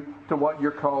commission you to what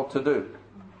you're called to do.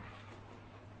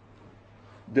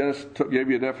 Dennis gave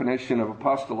you a definition of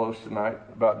apostolos tonight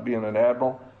about being an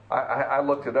admiral. I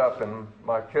looked it up in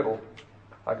my Kindle.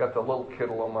 I got the little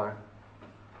Kindle on my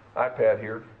iPad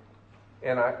here.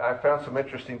 And I found some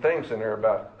interesting things in there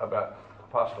about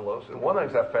apostolos. And one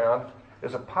of the things I found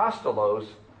is apostolos,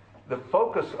 the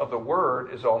focus of the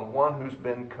word is on one who's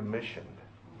been commissioned.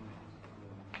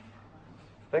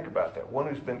 Think about that. One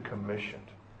who's been commissioned.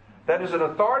 That is, an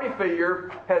authority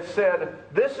figure has said,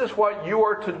 this is what you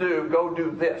are to do. Go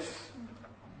do this.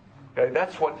 Okay,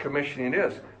 that's what commissioning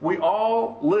is. We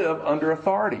all live under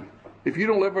authority. If you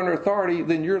don't live under authority,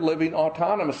 then you're living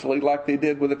autonomously like they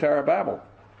did with the Tower of Babel.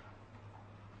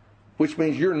 Which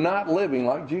means you're not living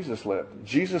like Jesus lived.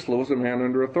 Jesus was a man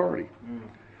under authority.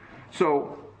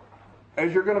 So,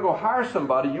 as you're going to go hire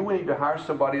somebody, you need to hire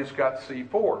somebody that's got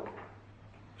C4.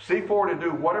 C4 to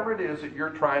do whatever it is that you're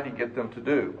trying to get them to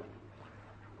do.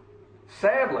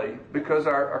 Sadly, because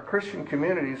our Christian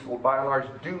communities, by and large,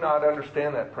 do not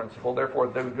understand that principle, therefore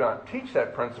they do not teach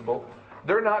that principle,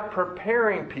 they're not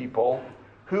preparing people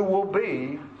who will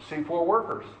be C4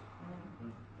 workers.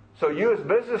 So you as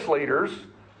business leaders,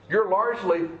 you're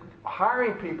largely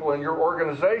hiring people in your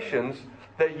organizations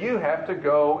that you have to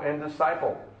go and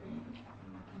disciple.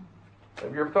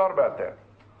 Have you ever thought about that?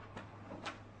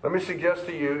 Let me suggest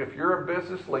to you, if you're a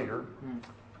business leader,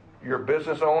 you're a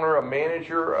business owner, a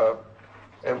manager,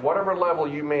 at whatever level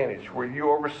you manage, where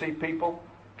you oversee people,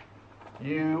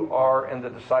 you are in the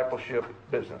discipleship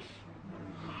business.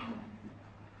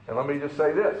 And let me just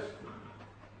say this.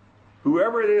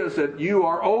 Whoever it is that you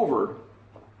are over,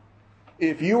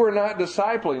 if you are not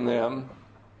discipling them,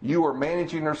 you are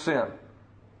managing their sin.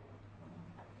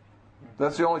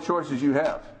 That's the only choices you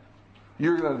have.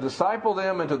 You're going to disciple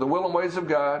them into the will and ways of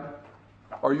God,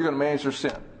 or you're going to manage their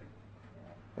sin.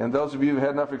 And those of you who have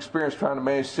had enough experience trying to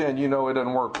manage sin, you know it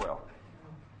doesn't work well.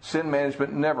 Sin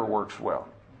management never works well.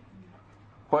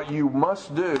 What you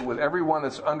must do with everyone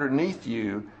that's underneath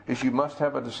you is you must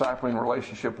have a discipling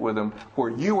relationship with them where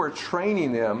you are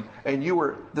training them and you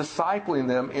are discipling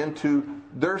them into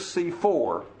their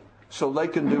C4 so they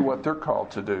can do what they're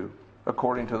called to do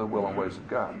according to the will and ways of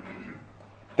God.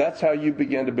 That's how you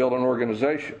begin to build an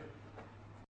organization.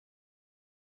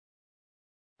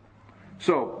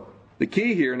 So, the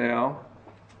key here now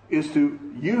is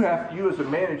you as a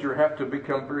manager have to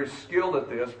become very skilled at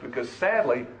this, because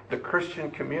sadly the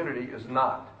Christian community is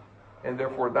not, and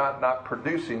therefore not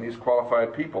producing these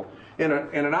qualified people. In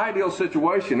an ideal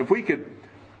situation, if we could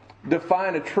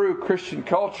define a true Christian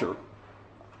culture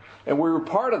and we were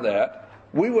part of that,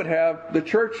 we would have the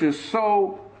churches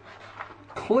so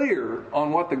clear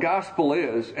on what the gospel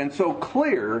is and so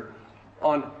clear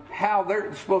on how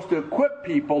they're supposed to equip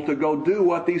people to go do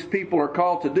what these people are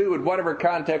called to do in whatever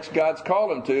context God's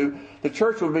called them to. The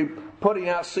church will be putting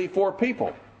out C4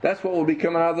 people. That's what will be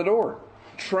coming out of the door.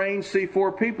 Trained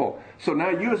C4 people. So now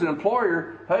you as an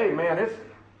employer, hey man,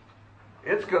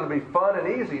 it's going to be fun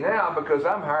and easy now because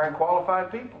I'm hiring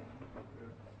qualified people.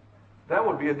 That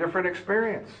would be a different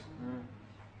experience.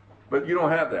 But you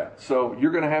don't have that. So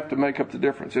you're going to have to make up the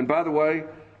difference. And by the way,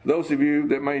 those of you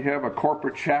that may have a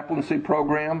corporate chaplaincy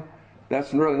program,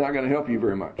 that's really not going to help you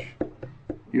very much.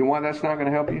 You know why that's not going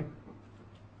to help you?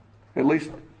 At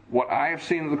least what I have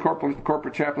seen of the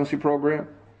corporate chaplaincy program.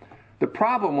 The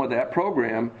problem with that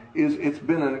program is it's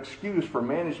been an excuse for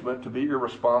management to be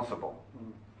irresponsible.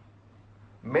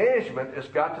 Management has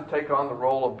got to take on the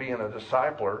role of being a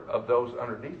discipler of those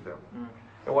underneath them.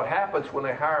 And what happens when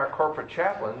they hire a corporate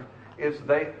chaplain is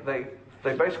they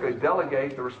basically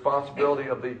delegate the responsibility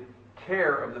of the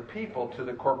care of the people to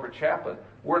the corporate chaplain.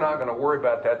 We're not going to worry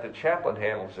about that. The chaplain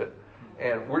handles it.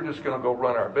 And we're just going to go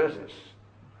run our business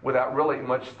without really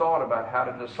much thought about how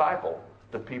to disciple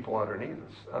the people underneath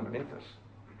us.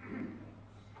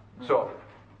 So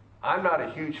I'm not a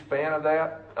huge fan of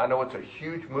that. I know it's a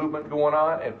huge movement going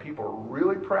on, and people are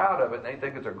really proud of it, and they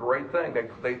think it's a great thing.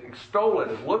 They extol it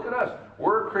as, look at us.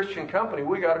 We're a Christian company.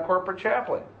 We got a corporate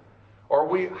chaplain. Or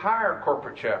we hire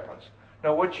corporate chaplains.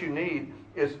 Now what you need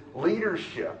is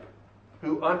leadership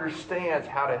who understands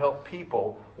how to help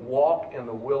people walk in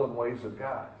the will and ways of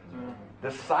God.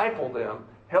 Disciple them,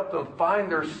 help them find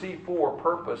their C4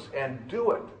 purpose and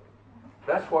do it.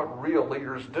 That's what real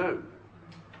leaders do.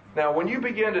 Now when you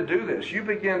begin to do this, you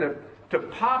begin to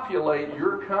populate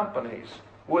your companies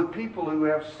with people who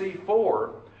have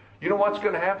C4. You know what's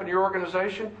going to happen to your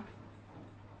organization?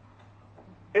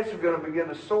 It's going to begin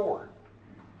to soar.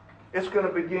 It's going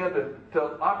to begin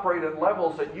to operate at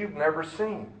levels that you've never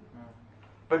seen.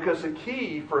 Because the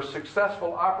key for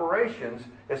successful operations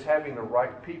is having the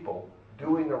right people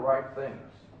doing the right things.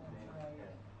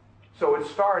 So it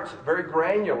starts very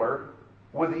granular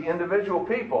with the individual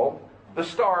people, the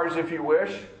stars if you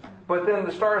wish, but then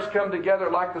the stars come together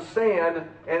like the sand,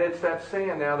 and it's that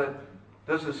sand now that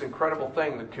does this incredible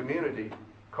thing, the community,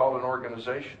 called an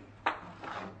organization.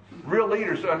 Real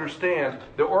leaders understand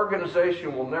the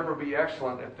organization will never be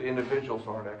excellent if the individuals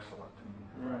aren't excellent.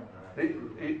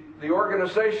 The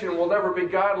organization will never be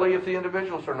godly if the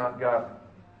individuals are not godly.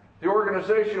 The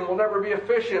organization will never be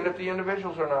efficient if the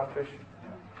individuals are not efficient.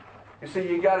 You see,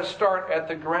 you got to start at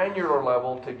the granular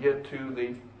level to get to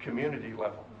the community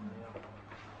level.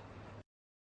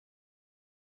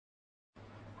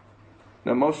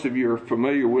 Now, most of you are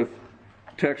familiar with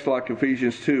texts like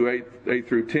Ephesians 2, 8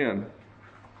 through 10.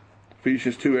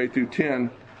 Ephesians 2, 8 through 10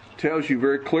 tells you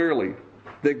very clearly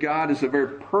that God is a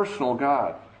very personal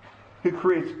God who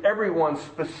creates everyone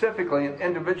specifically and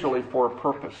individually for a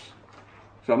purpose.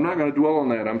 So I'm not going to dwell on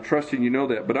that. I'm trusting you know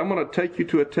that. But I'm going to take you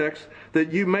to a text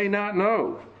that you may not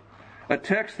know. A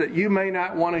text that you may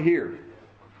not want to hear.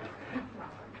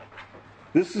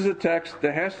 This is a text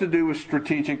that has to do with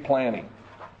strategic planning.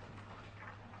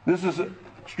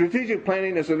 Strategic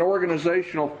planning is an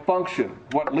organizational function.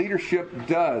 What leadership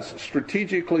does,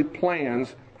 strategically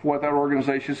plans what that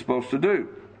organization is supposed to do.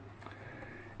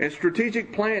 And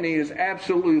strategic planning is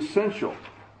absolutely essential.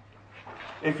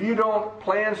 If you don't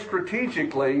plan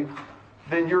strategically,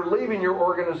 then you're leaving your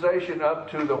organization up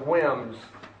to the whims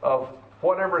of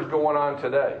whatever is going on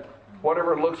today,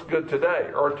 whatever looks good today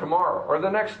or tomorrow or the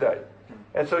next day.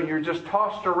 And so you're just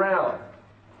tossed around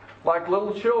like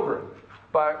little children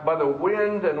by the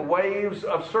wind and waves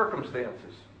of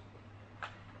circumstances.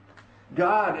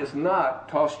 God is not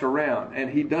tossed around, and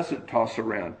He doesn't toss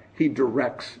around. He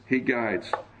directs, He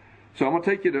guides. So I'm going to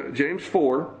take you to James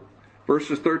 4,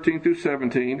 verses 13 through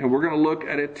 17, and we're going to look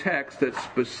at a text that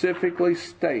specifically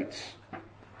states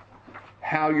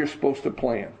how you're supposed to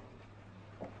plan.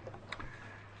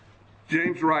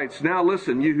 James writes, "Now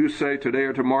listen, you who say today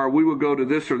or tomorrow we will go to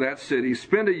this or that city,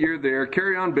 spend a year there,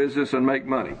 carry on business, and make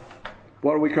money."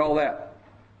 What do we call that?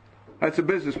 That's a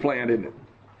business plan, isn't it?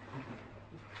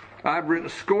 I've written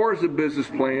scores of business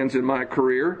plans in my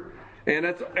career, And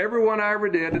that's every one I ever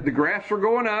did. The graphs were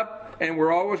going up, and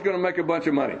we're always going to make a bunch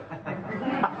of money.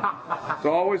 It's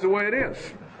always the way it is.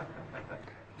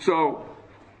 So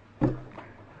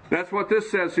that's what this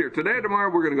says here. Today or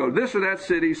tomorrow, we're going to go to this or that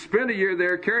city, spend a year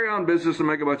there, carry on business, and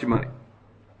make a bunch of money.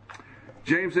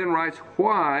 James then writes,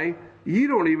 why? You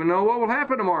don't even know what will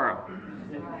happen tomorrow.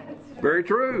 Very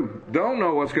true. Don't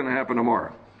know what's going to happen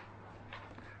tomorrow.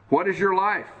 What is your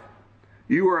life?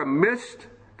 You are a mist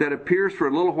that appears for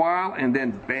a little while and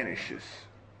then vanishes.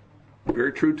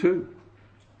 Very true too.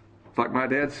 It's like my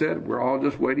dad said, we're all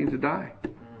just waiting to die.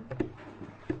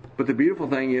 But the beautiful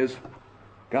thing is,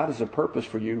 God has a purpose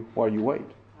for you while you wait.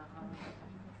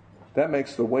 That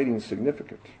makes the waiting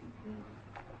significant.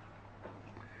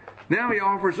 Now he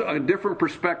offers a different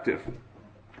perspective.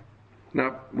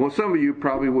 Now, well, some of you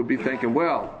probably would be thinking,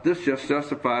 well, this just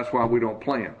justifies why we don't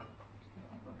plan.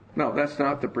 No, that's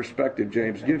not the perspective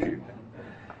James gives you.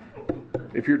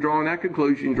 If you're drawing that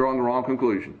conclusion, you're drawing the wrong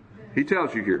conclusion. He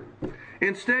tells you here.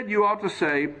 Instead, you ought to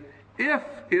say, if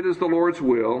it is the Lord's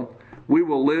will, we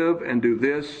will live and do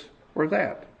this or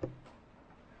that.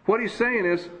 What he's saying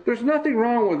is, there's nothing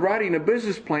wrong with writing a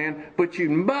business plan, but you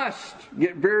must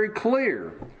get very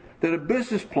clear that a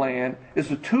business plan is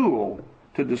a tool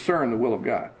to discern the will of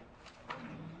God.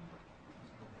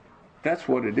 That's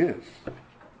what it is.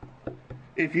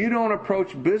 If you don't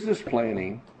approach business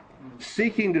planning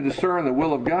seeking to discern the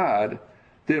will of God,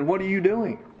 then what are you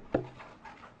doing?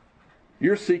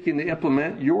 You're seeking to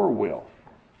implement your will.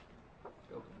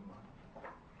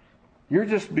 You're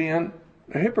just being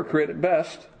a hypocrite at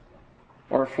best,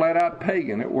 or a flat-out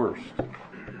pagan at worst.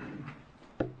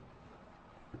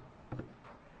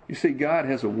 You see, God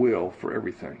has a will for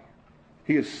everything.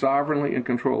 He is sovereignly in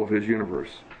control of His universe.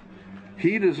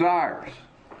 He desires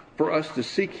for us to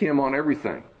seek Him on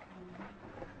everything.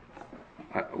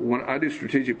 When I do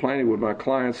strategic planning with my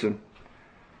clients, and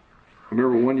I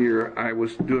remember one year I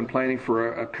was doing planning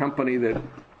for a company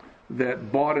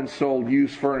that bought and sold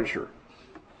used furniture.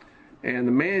 And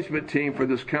the management team for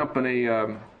this company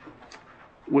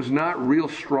was not real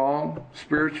strong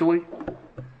spiritually,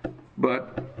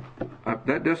 but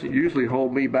that doesn't usually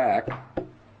hold me back.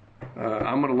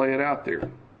 I'm going to lay it out there.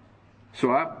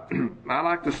 So I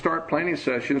like to start planning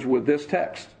sessions with this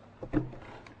text.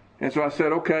 And so I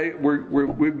said, okay,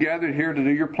 we've gathered here to do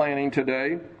your planning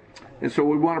today. And so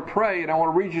we want to pray, and I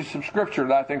want to read you some scripture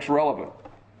that I think is relevant.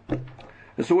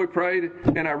 And so we prayed,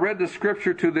 and I read the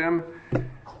scripture to them,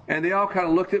 and they all kind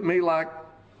of looked at me like,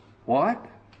 what?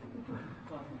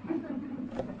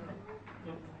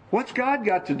 What's God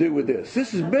got to do with this?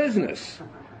 This is business.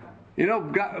 You know,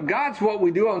 God's what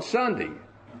we do on Sunday.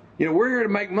 You know, we're here to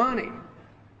make money.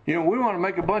 You know, we want to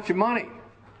make a bunch of money.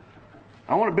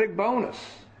 I want a big bonus.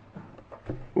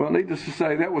 Well, needless to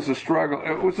say, that was a struggle.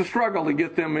 It was a struggle to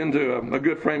get them into a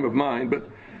good frame of mind, but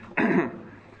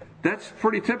that's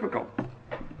pretty typical,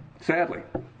 sadly.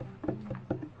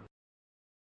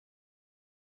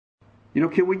 You know,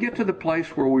 can we get to the place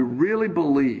where we really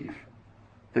believe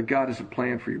that God has a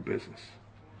plan for your business?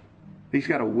 He's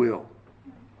got a will.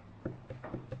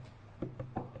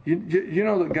 You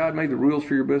know that God made the rules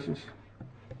for your business?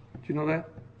 Do you know that?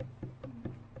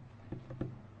 Are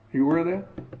you aware of that?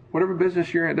 Whatever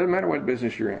business you're in, it doesn't matter what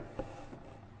business you're in.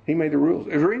 He made the rules.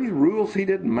 Is there any rules He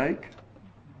didn't make?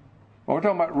 Well, we're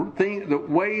talking about the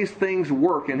ways things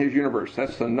work in His universe.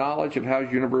 That's the knowledge of how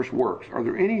His universe works. Are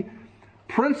there any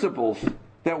principles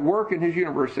that work in His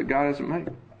universe that God hasn't made?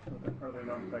 Are they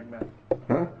not pragmatic?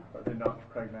 Huh? Are they not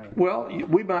pragmatic? Well,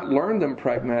 we might learn them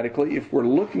pragmatically if we're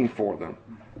looking for them.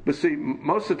 But see,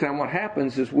 most of the time what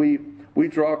happens is we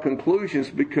draw conclusions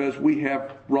because we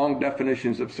have wrong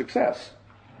definitions of success.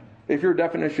 If your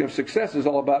definition of success is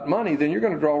all about money, then you're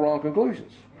going to draw wrong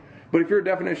conclusions. But if your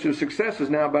definition of success is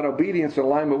now about obedience and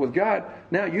alignment with God,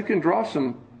 now you can draw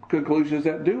some conclusions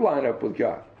that do line up with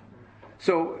God.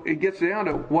 So it gets down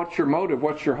to what's your motive,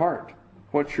 what's your heart,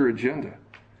 what's your agenda.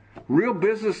 Real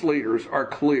business leaders are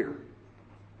clear.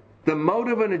 The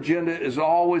motive and agenda is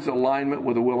always alignment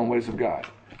with the will and ways of God.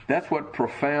 That's what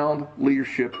profound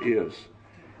leadership is.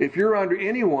 If you're under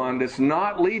anyone that's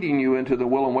not leading you into the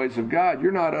will and ways of God,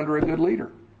 you're not under a good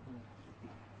leader.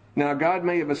 Now, God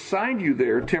may have assigned you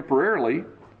there temporarily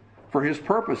for His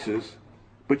purposes,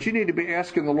 but you need to be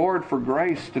asking the Lord for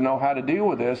grace to know how to deal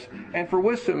with this and for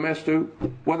wisdom as to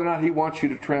whether or not He wants you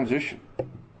to transition.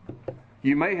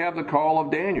 You may have the call of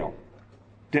Daniel.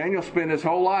 Daniel spent his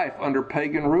whole life under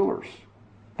pagan rulers,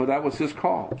 but that was his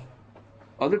call.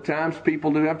 Other times,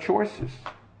 people do have choices.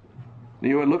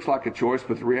 You know, it looks like a choice,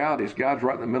 but the reality is God's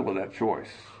right in the middle of that choice.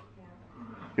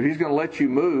 If He's going to let you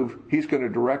move, He's going to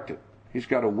direct it. He's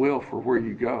got a will for where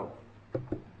you go.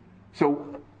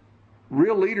 So,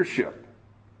 real leadership.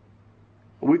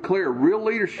 Are we clear? Real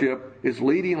leadership is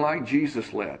leading like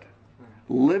Jesus led.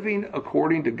 Living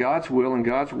according to God's will and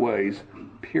God's ways,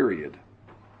 period.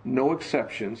 No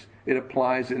exceptions. It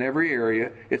applies in every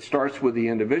area. It starts with the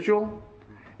individual.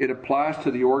 It applies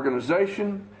to the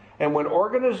organization. And when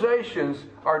organizations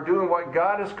are doing what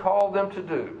God has called them to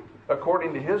do,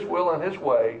 according to His will and His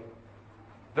way,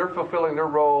 they're fulfilling their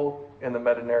role in the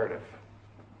meta-narrative,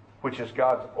 which is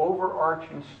God's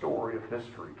overarching story of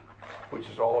history, which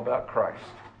is all about Christ.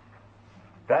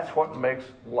 That's what makes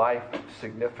life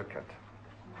significant.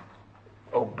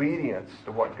 Obedience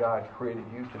to what God created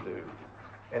you to do,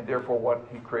 and therefore what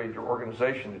He created your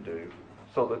organization to do,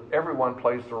 so that everyone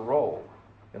plays their role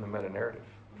in the meta-narrative.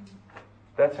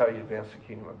 That's how you advance the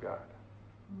kingdom of God.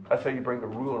 That's how you bring the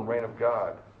rule and reign of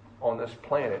God on this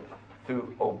planet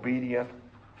through obedient,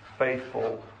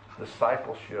 faithful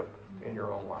discipleship in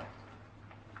your own life.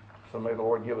 So may the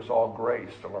Lord give us all grace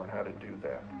to learn how to do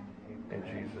that. In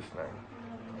Jesus' name.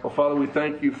 Well, Father, we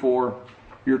thank you for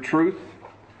your truth.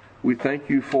 We thank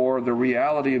you for the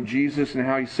reality of Jesus and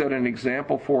how He set an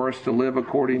example for us to live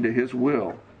according to His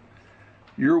will,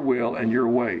 your will and your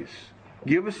ways.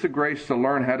 Give us the grace to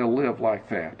learn how to live like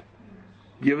that.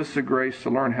 Give us the grace to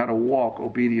learn how to walk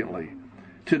obediently,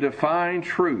 to define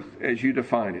truth as you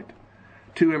define it,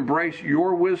 to embrace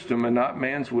your wisdom and not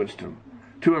man's wisdom,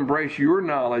 to embrace your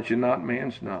knowledge and not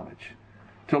man's knowledge,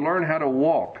 to learn how to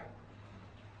walk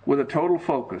with a total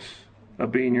focus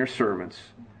of being your servants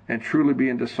and truly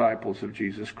being disciples of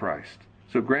Jesus Christ.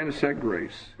 So grant us that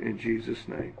grace in Jesus'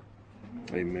 name.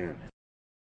 Amen.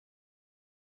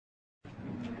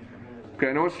 Okay,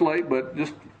 I know it's late, but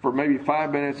just for maybe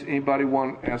 5 minutes, anybody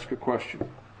want to ask a question?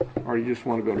 Or you just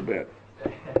want to go to bed?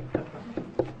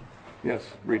 Yes,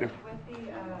 Rita. With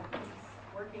the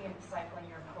working and discipling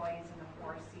your employees in the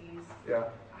 4 C's, Yeah.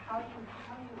 how do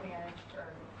you manage,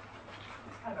 or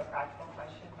it's kind of a practical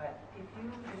question, but if you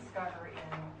discover in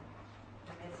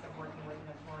the midst of working with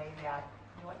an employee that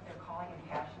what their calling and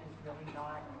passion is really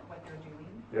not what they're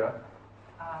doing, Yeah.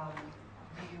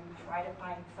 Do you try to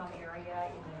find some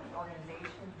area in an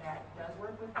organization that does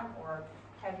work with them, or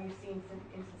have you seen some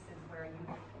instances where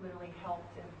you literally helped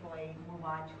an employee move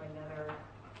on to another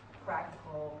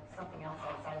practical, something else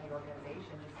outside of the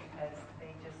organization just because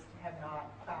they just have not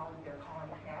found their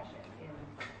calling and passion in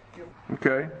your...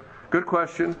 Okay, good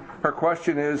question. Her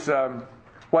question is,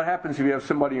 what happens if you have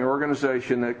somebody in your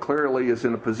organization that clearly is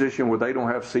in a position where they don't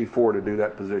have C4 to do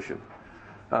that position?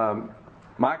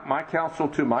 My counsel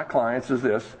to my clients is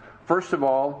this. First of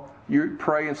all, you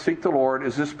pray and seek the Lord.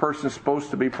 Is this person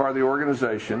supposed to be part of the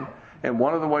organization? And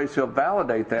one of the ways He'll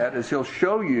validate that is He'll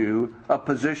show you a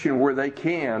position where they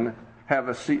can have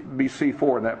be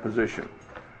C4 in that position.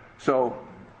 So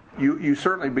you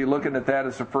certainly be looking at that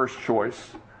as the first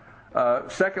choice.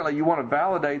 Secondly, you want to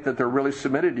validate that they're really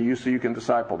submitted to you so you can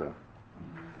disciple them.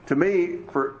 To me,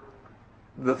 for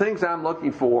the things I'm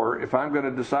looking for, if I'm going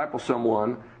to disciple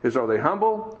someone, is are they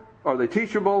humble, are they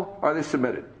teachable, are they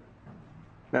submitted?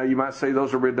 Now you might say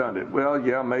those are redundant. Well,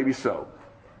 yeah, maybe so.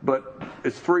 But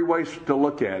it's 3 ways to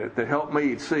look at it that help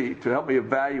me see, to help me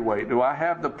evaluate. Do I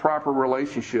have the proper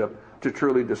relationship to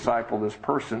truly disciple this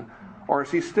person? Or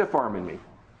is he stiff-arming me?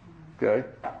 Okay?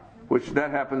 Which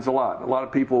that happens a lot. A lot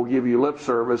of people will give you lip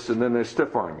service and then they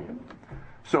stiff-arm you.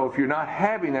 So if you're not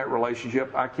having that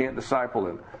relationship, I can't disciple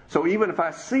them. So even if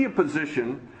I see a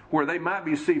position where they might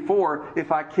be C4,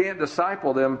 if I can't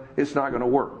disciple them, it's not going to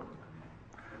work.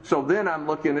 So then I'm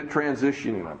looking at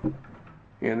transitioning them.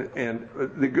 And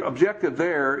the objective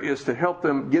there is to help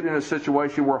them get in a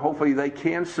situation where hopefully they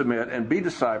can submit and be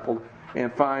discipled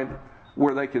and find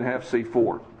where they can have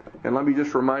C4. And let me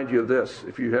just remind you of this,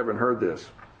 if you haven't heard this.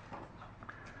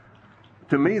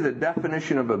 To me, the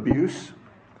definition of abuse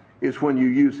is when you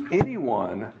use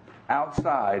anyone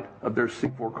outside of their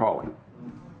C4 calling.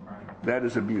 That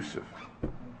is abusive.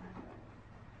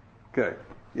 Okay,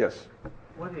 yes?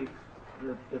 What if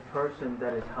the person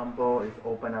that is humble is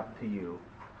open up to you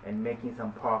and making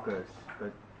some progress,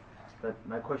 but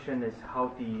my question is, how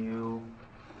do you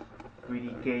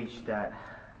really gauge that?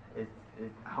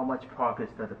 How much progress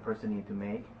does the person need to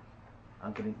make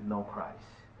on getting to know Christ?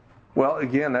 Well,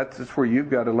 again, that's where you've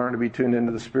got to learn to be tuned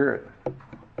into the Spirit.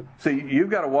 See, you've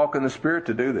got to walk in the Spirit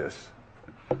to do this.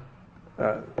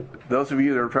 Those of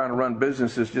you that are trying to run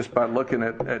businesses just by looking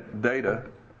at data,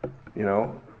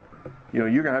 you're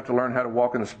going to have to learn how to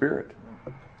walk in the Spirit.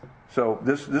 So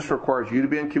this requires you to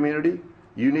be in community.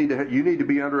 You need to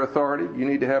be under authority. You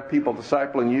need to have people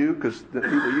discipling you, because the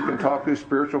people you can talk to,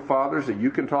 spiritual fathers that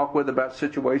you can talk with about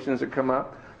situations that come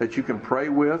up, that you can pray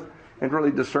with, and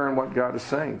really discern what God is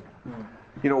saying.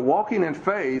 Walking in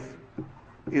faith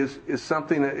is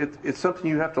something that it's something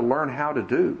you have to learn how to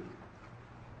do.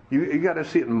 You got to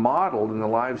see it modeled in the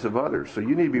lives of others. So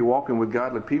you need to be walking with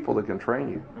godly people that can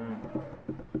train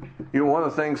you. One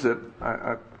of the things that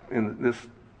I in this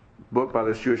book by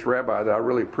this Jewish rabbi that I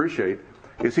really appreciate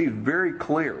is he's very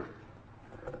clear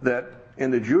that in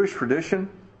the Jewish tradition,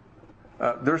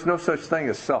 there's no such thing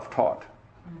as self-taught.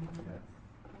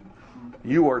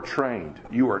 You are trained.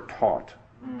 You are taught.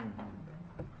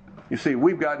 You see,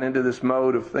 we've gotten into this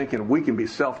mode of thinking we can be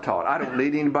self-taught. I don't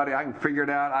need anybody. I can figure it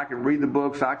out. I can read the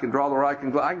books. I can draw the right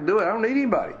conclusion. I can do it. I don't need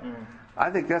anybody. I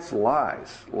think that's lies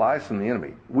from the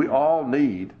enemy. We all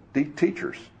need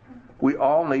teachers. We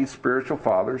all need spiritual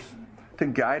fathers to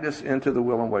guide us into the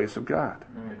will and ways of God.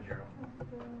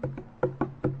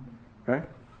 Okay?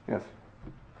 Yes?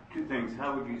 Two things.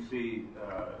 How would you see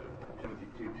Timothy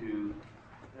 2:2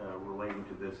 relating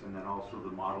to this, and then also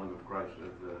the modeling of Christ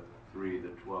of the 3, the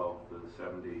 12, the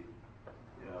 70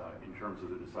 in terms of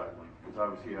the discipling? Because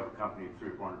obviously you have a company of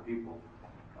 300 or 400 people.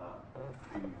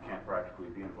 You can't practically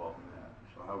be involved in that.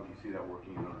 So how would you see that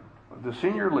working in? The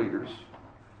senior leaders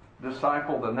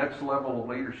disciple the next level of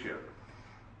leadership.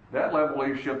 That level of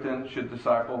leadership then should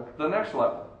disciple the next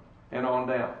level and on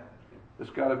down.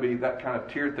 It's got to be that kind of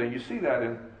tiered thing. You see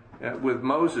that with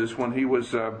Moses when he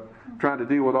was trying to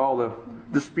deal with all the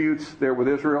disputes there with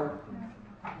Israel.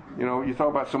 You talk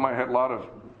about somebody had a lot of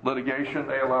litigation.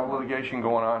 They had a lot of litigation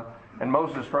going on. And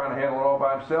Moses is trying to handle it all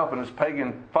by himself. And his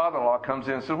pagan father-in-law comes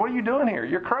in and says, "What are you doing here?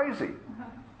 You're crazy."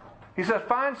 He says,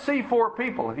 "Find C4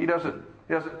 people." He doesn't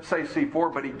say C4,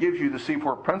 but he gives you the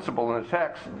C4 principle in the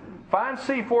text. Find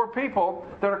C4 people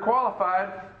that are qualified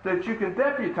that you can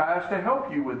deputize to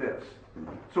help you with this.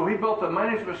 So he built a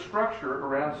management structure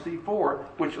around C4,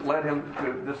 which led him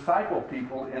to disciple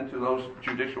people into those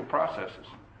judicial processes.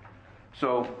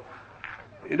 So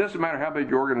it doesn't matter how big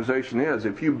your organization is.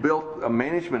 If you built a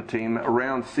management team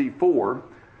around C4,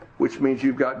 which means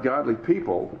you've got godly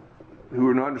people who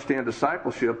understand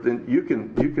discipleship, then you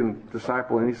can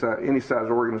disciple any size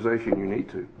organization you need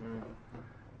to.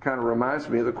 Kind of reminds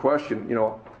me of the question,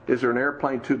 is there an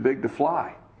airplane too big to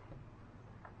fly?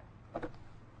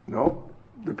 No.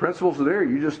 The principles are there.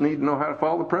 You just need to know how to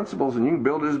follow the principles, and you can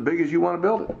build it as big as you want to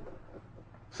build it.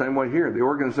 Same way here. The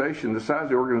organization, the size of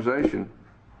the organization,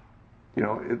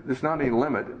 there's not any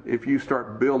limit if you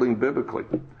start building biblically.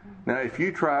 Now, if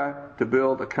you try to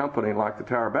build a company like the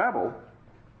Tower of Babel,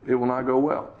 it will not go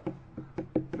well.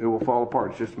 It will fall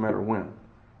apart. It's just a matter of when.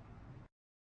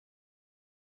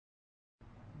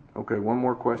 Okay, one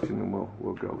more question and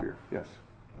we'll go here. Yes?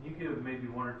 Can you give maybe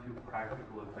one or two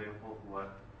practical examples of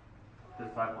what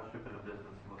discipleship in a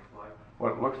business looks like?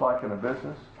 What it looks like in a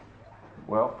business?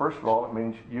 Well, first of all, it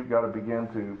means you've got to begin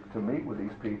to meet with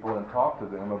these people and talk to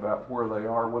them about where they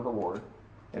are with the Lord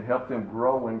and help them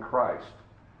grow in Christ.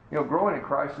 Growing in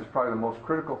Christ is probably the most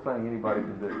critical thing anybody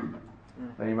can do.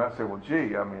 Now you might say, well,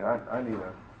 gee,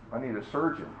 I need a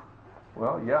surgeon.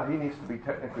 Well, yeah, he needs to be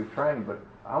technically trained, but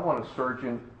I want a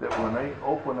surgeon that when they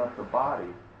open up the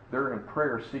body, they're in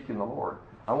prayer seeking the Lord.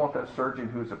 I want that surgeon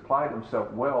who's applied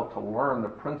himself well to learn the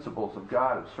principles of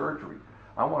God of surgery.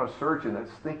 I want a surgeon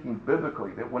that's thinking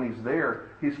biblically, that when he's there,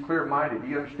 he's clear-minded.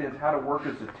 He understands how to work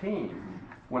as a team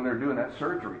when they're doing that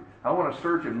surgery. I want a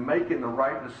surgeon making the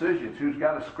right decisions, who's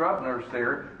got a scrub nurse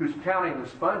there, who's counting the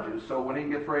sponges, so when he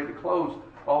gets ready to close,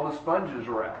 all the sponges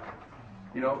are out.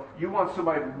 You want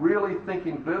somebody really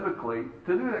thinking biblically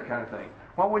to do that kind of thing.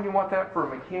 Why wouldn't you want that for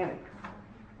a mechanic?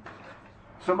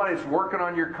 Somebody that's working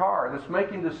on your car, that's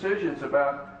making decisions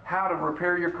about how to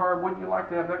repair your car, wouldn't you like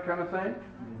to have that kind of thing?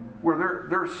 Where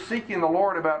they're seeking the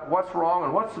Lord about what's wrong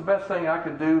and what's the best thing I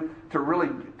can do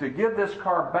to give this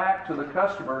car back to the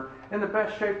customer in the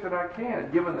best shape that I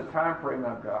can, given the time frame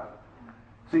I've got.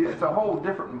 See, it's a whole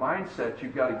different mindset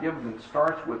you've got to give them. It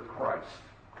starts with Christ.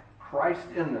 Christ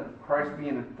in them. Christ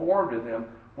being informed in them,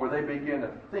 where they begin to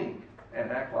think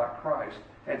and act like Christ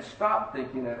and stop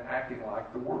thinking and acting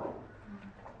like the world.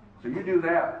 So you do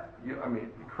that,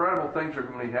 incredible things are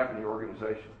going to happen in your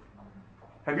organization.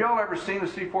 Have y'all ever seen a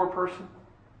C4 person?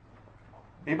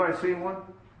 Anybody seen one?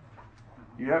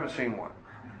 You haven't seen one.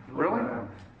 Really?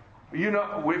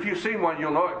 If you've seen one,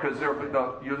 you'll know it because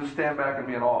you'll just stand back and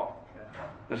be in awe.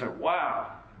 They say,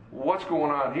 wow, what's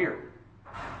going on here?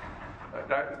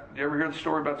 You ever hear the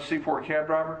story about the C4 cab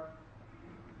driver?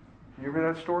 You ever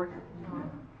hear that story?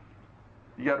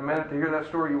 You got a minute to hear that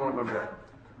story? You want to go to bed?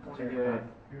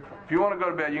 If you want to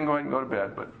go to bed, you can go ahead and go to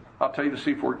bed. But I'll tell you the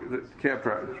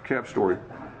C4 cab story.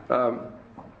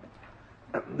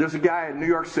 There's a guy in New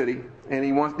York City, and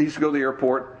he needs to go to the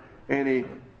airport, and he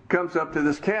comes up to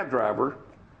this cab driver,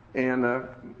 And the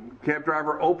cab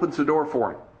driver opens the door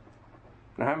for him.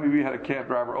 Now, how many of you had a cab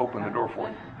driver open the door for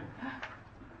you?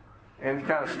 And he's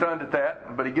kind of stunned at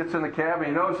that, but he gets in the cab and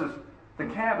he notices the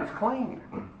cab is clean.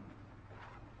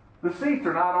 The seats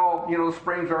are not all, the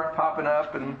springs aren't popping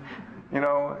up, and,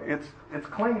 it's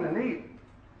clean and neat.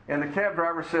 And the cab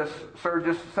driver says, "Sir,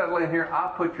 just settle in here.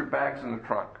 I'll put your bags in the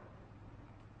trunk."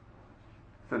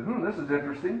 I said, this is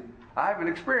interesting. I haven't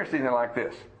experienced anything like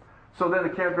this. So then the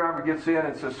cab driver gets in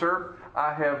and says, "Sir,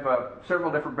 I have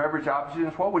several different beverage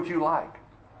options. What would you like?"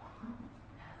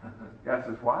 The guy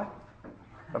says, "What?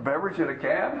 A beverage in a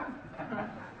cab?"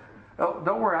 "Oh,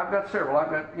 don't worry, I've got several.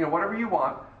 I've got, whatever you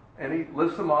want." And he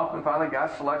lists them off, and finally the guy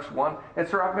selects one. "And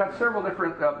sir, I've got several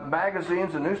different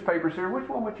magazines and newspapers here. Which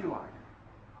one would you like?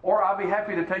 Or I'll be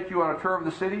happy to take you on a tour of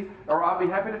the city, or I'll be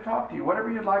happy to talk to you. Whatever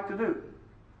you'd like to do."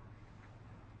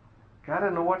 I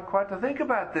didn't know what quite to think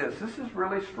about this. This is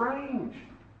really strange.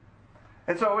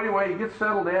 And so anyway, he gets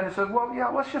settled in and says, "Well, yeah,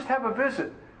 let's just have a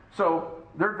visit." So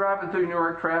they're driving through New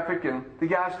York traffic, and the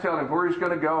guy's telling him where he's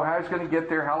going to go, how he's going to get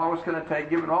there, how long it's going to take,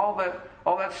 giving all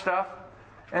that stuff.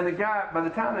 And the guy, by the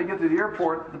time they get to the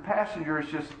airport, the passenger is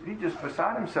just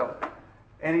beside himself.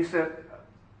 And he said,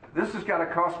 "This has got to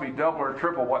cost me double or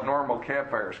triple what normal cab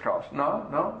fares cost."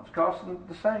 No, it's costing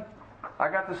the same. I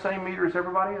got the same meter as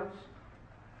everybody else.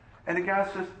 And the guy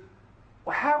says,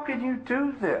 "Well, how can you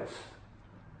do this?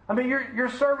 I mean, your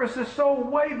service is so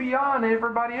way beyond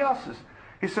everybody else's."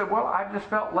 He said, "Well, I just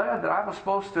felt led that I was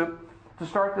supposed to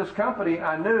start this company.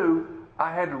 I knew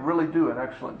I had to really do an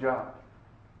excellent job.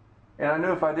 And I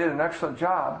knew if I did an excellent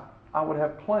job, I would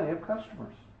have plenty of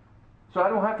customers. So I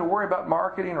don't have to worry about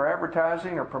marketing or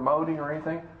advertising or promoting or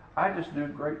anything. I just do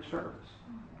great service.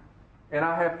 And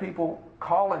I have people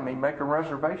calling me, making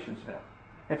reservations now.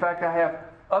 In fact, I have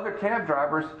other cab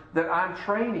drivers that I'm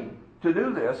training to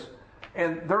do this,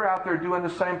 and they're out there doing the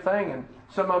same thing. And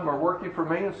some of them are working for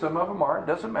me and some of them aren't.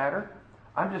 It doesn't matter.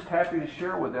 I'm just happy to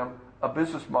share with them a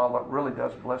business model that really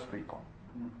does bless people."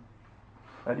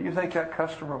 Now, do you think that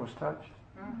customer was touched?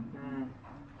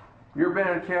 You ever been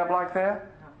in a cab like that?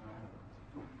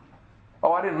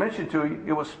 Oh, I didn't mention to you,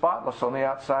 it was spotless on the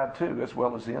outside too, as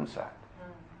well as the inside.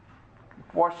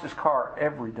 Wash this car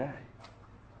every day.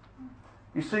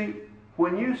 You see,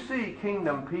 when you see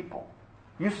kingdom people,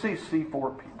 you see C4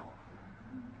 people.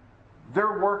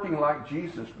 They're working like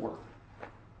Jesus worked.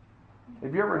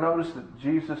 Have you ever noticed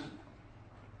that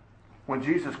when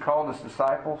Jesus called his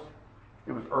disciples,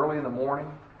 it was early in the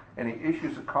morning, and he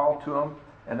issues a call to them,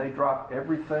 and they drop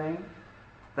everything.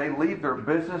 They leave their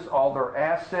business, all their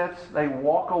assets. They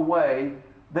walk away.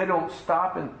 They don't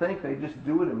stop and think. They just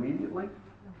do it immediately.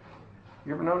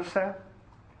 You ever notice that?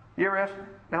 You ever ask,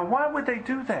 now why would they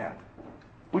do that?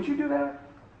 Would you do that?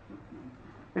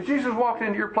 If Jesus walked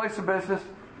into your place of business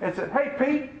and said, "Hey,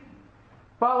 Pete,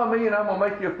 follow me and I'm going to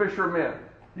make you a fisher of men,"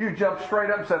 you jumped straight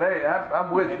up and said, "Hey,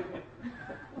 I'm with you."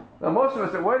 Now, most of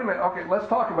us said, "Wait a minute, okay, let's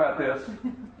talk about this.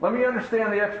 Let me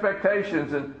understand the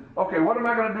expectations, and okay, what am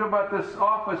I going to do about this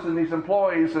office and these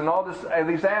employees and all this,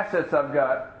 these assets I've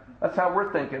got?" That's how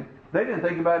we're thinking. They didn't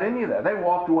think about any of that. They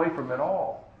walked away from it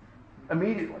all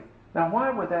immediately. Now,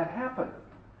 why would that happen?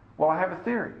 Well, I have a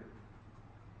theory.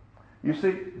 You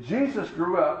see, Jesus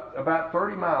grew up about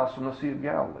 30 miles from the Sea of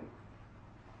Galilee,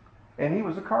 and he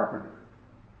was a carpenter.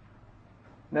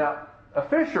 Now, a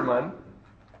fisherman,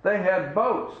 they had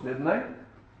boats, didn't they?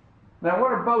 Now,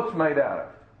 what are boats made out of?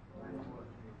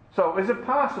 So, is it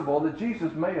possible that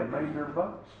Jesus may have made their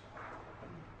boats?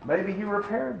 Maybe he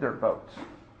repaired their boats.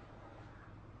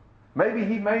 Maybe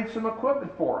he made some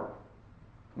equipment for them.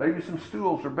 Maybe some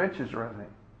stools or benches or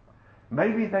anything.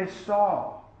 Maybe they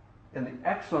saw in the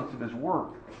excellence of his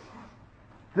work,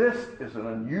 this is an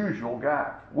unusual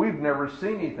guy. We've never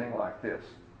seen anything like this.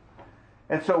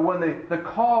 And so when the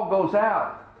call goes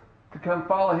out to come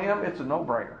follow him, it's a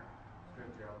no-brainer.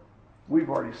 We've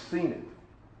already seen it.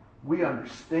 We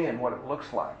understand what it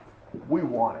looks like. We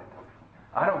want it.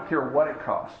 I don't care what it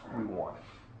costs. We want it.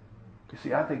 You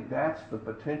see, I think that's the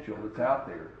potential that's out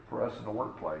there for us in the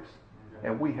workplace.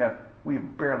 And we have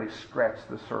barely scratched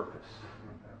the surface.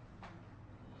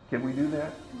 Can we do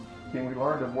that? Can we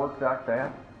learn to work like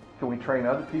that? Can we train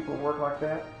other people to work like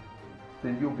that?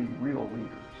 Then you'll be real leaders.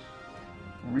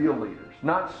 Real leaders.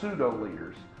 Not pseudo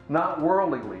leaders. Not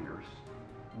worldly leaders.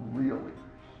 Real leaders.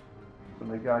 So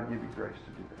may God give you grace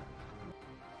to do that.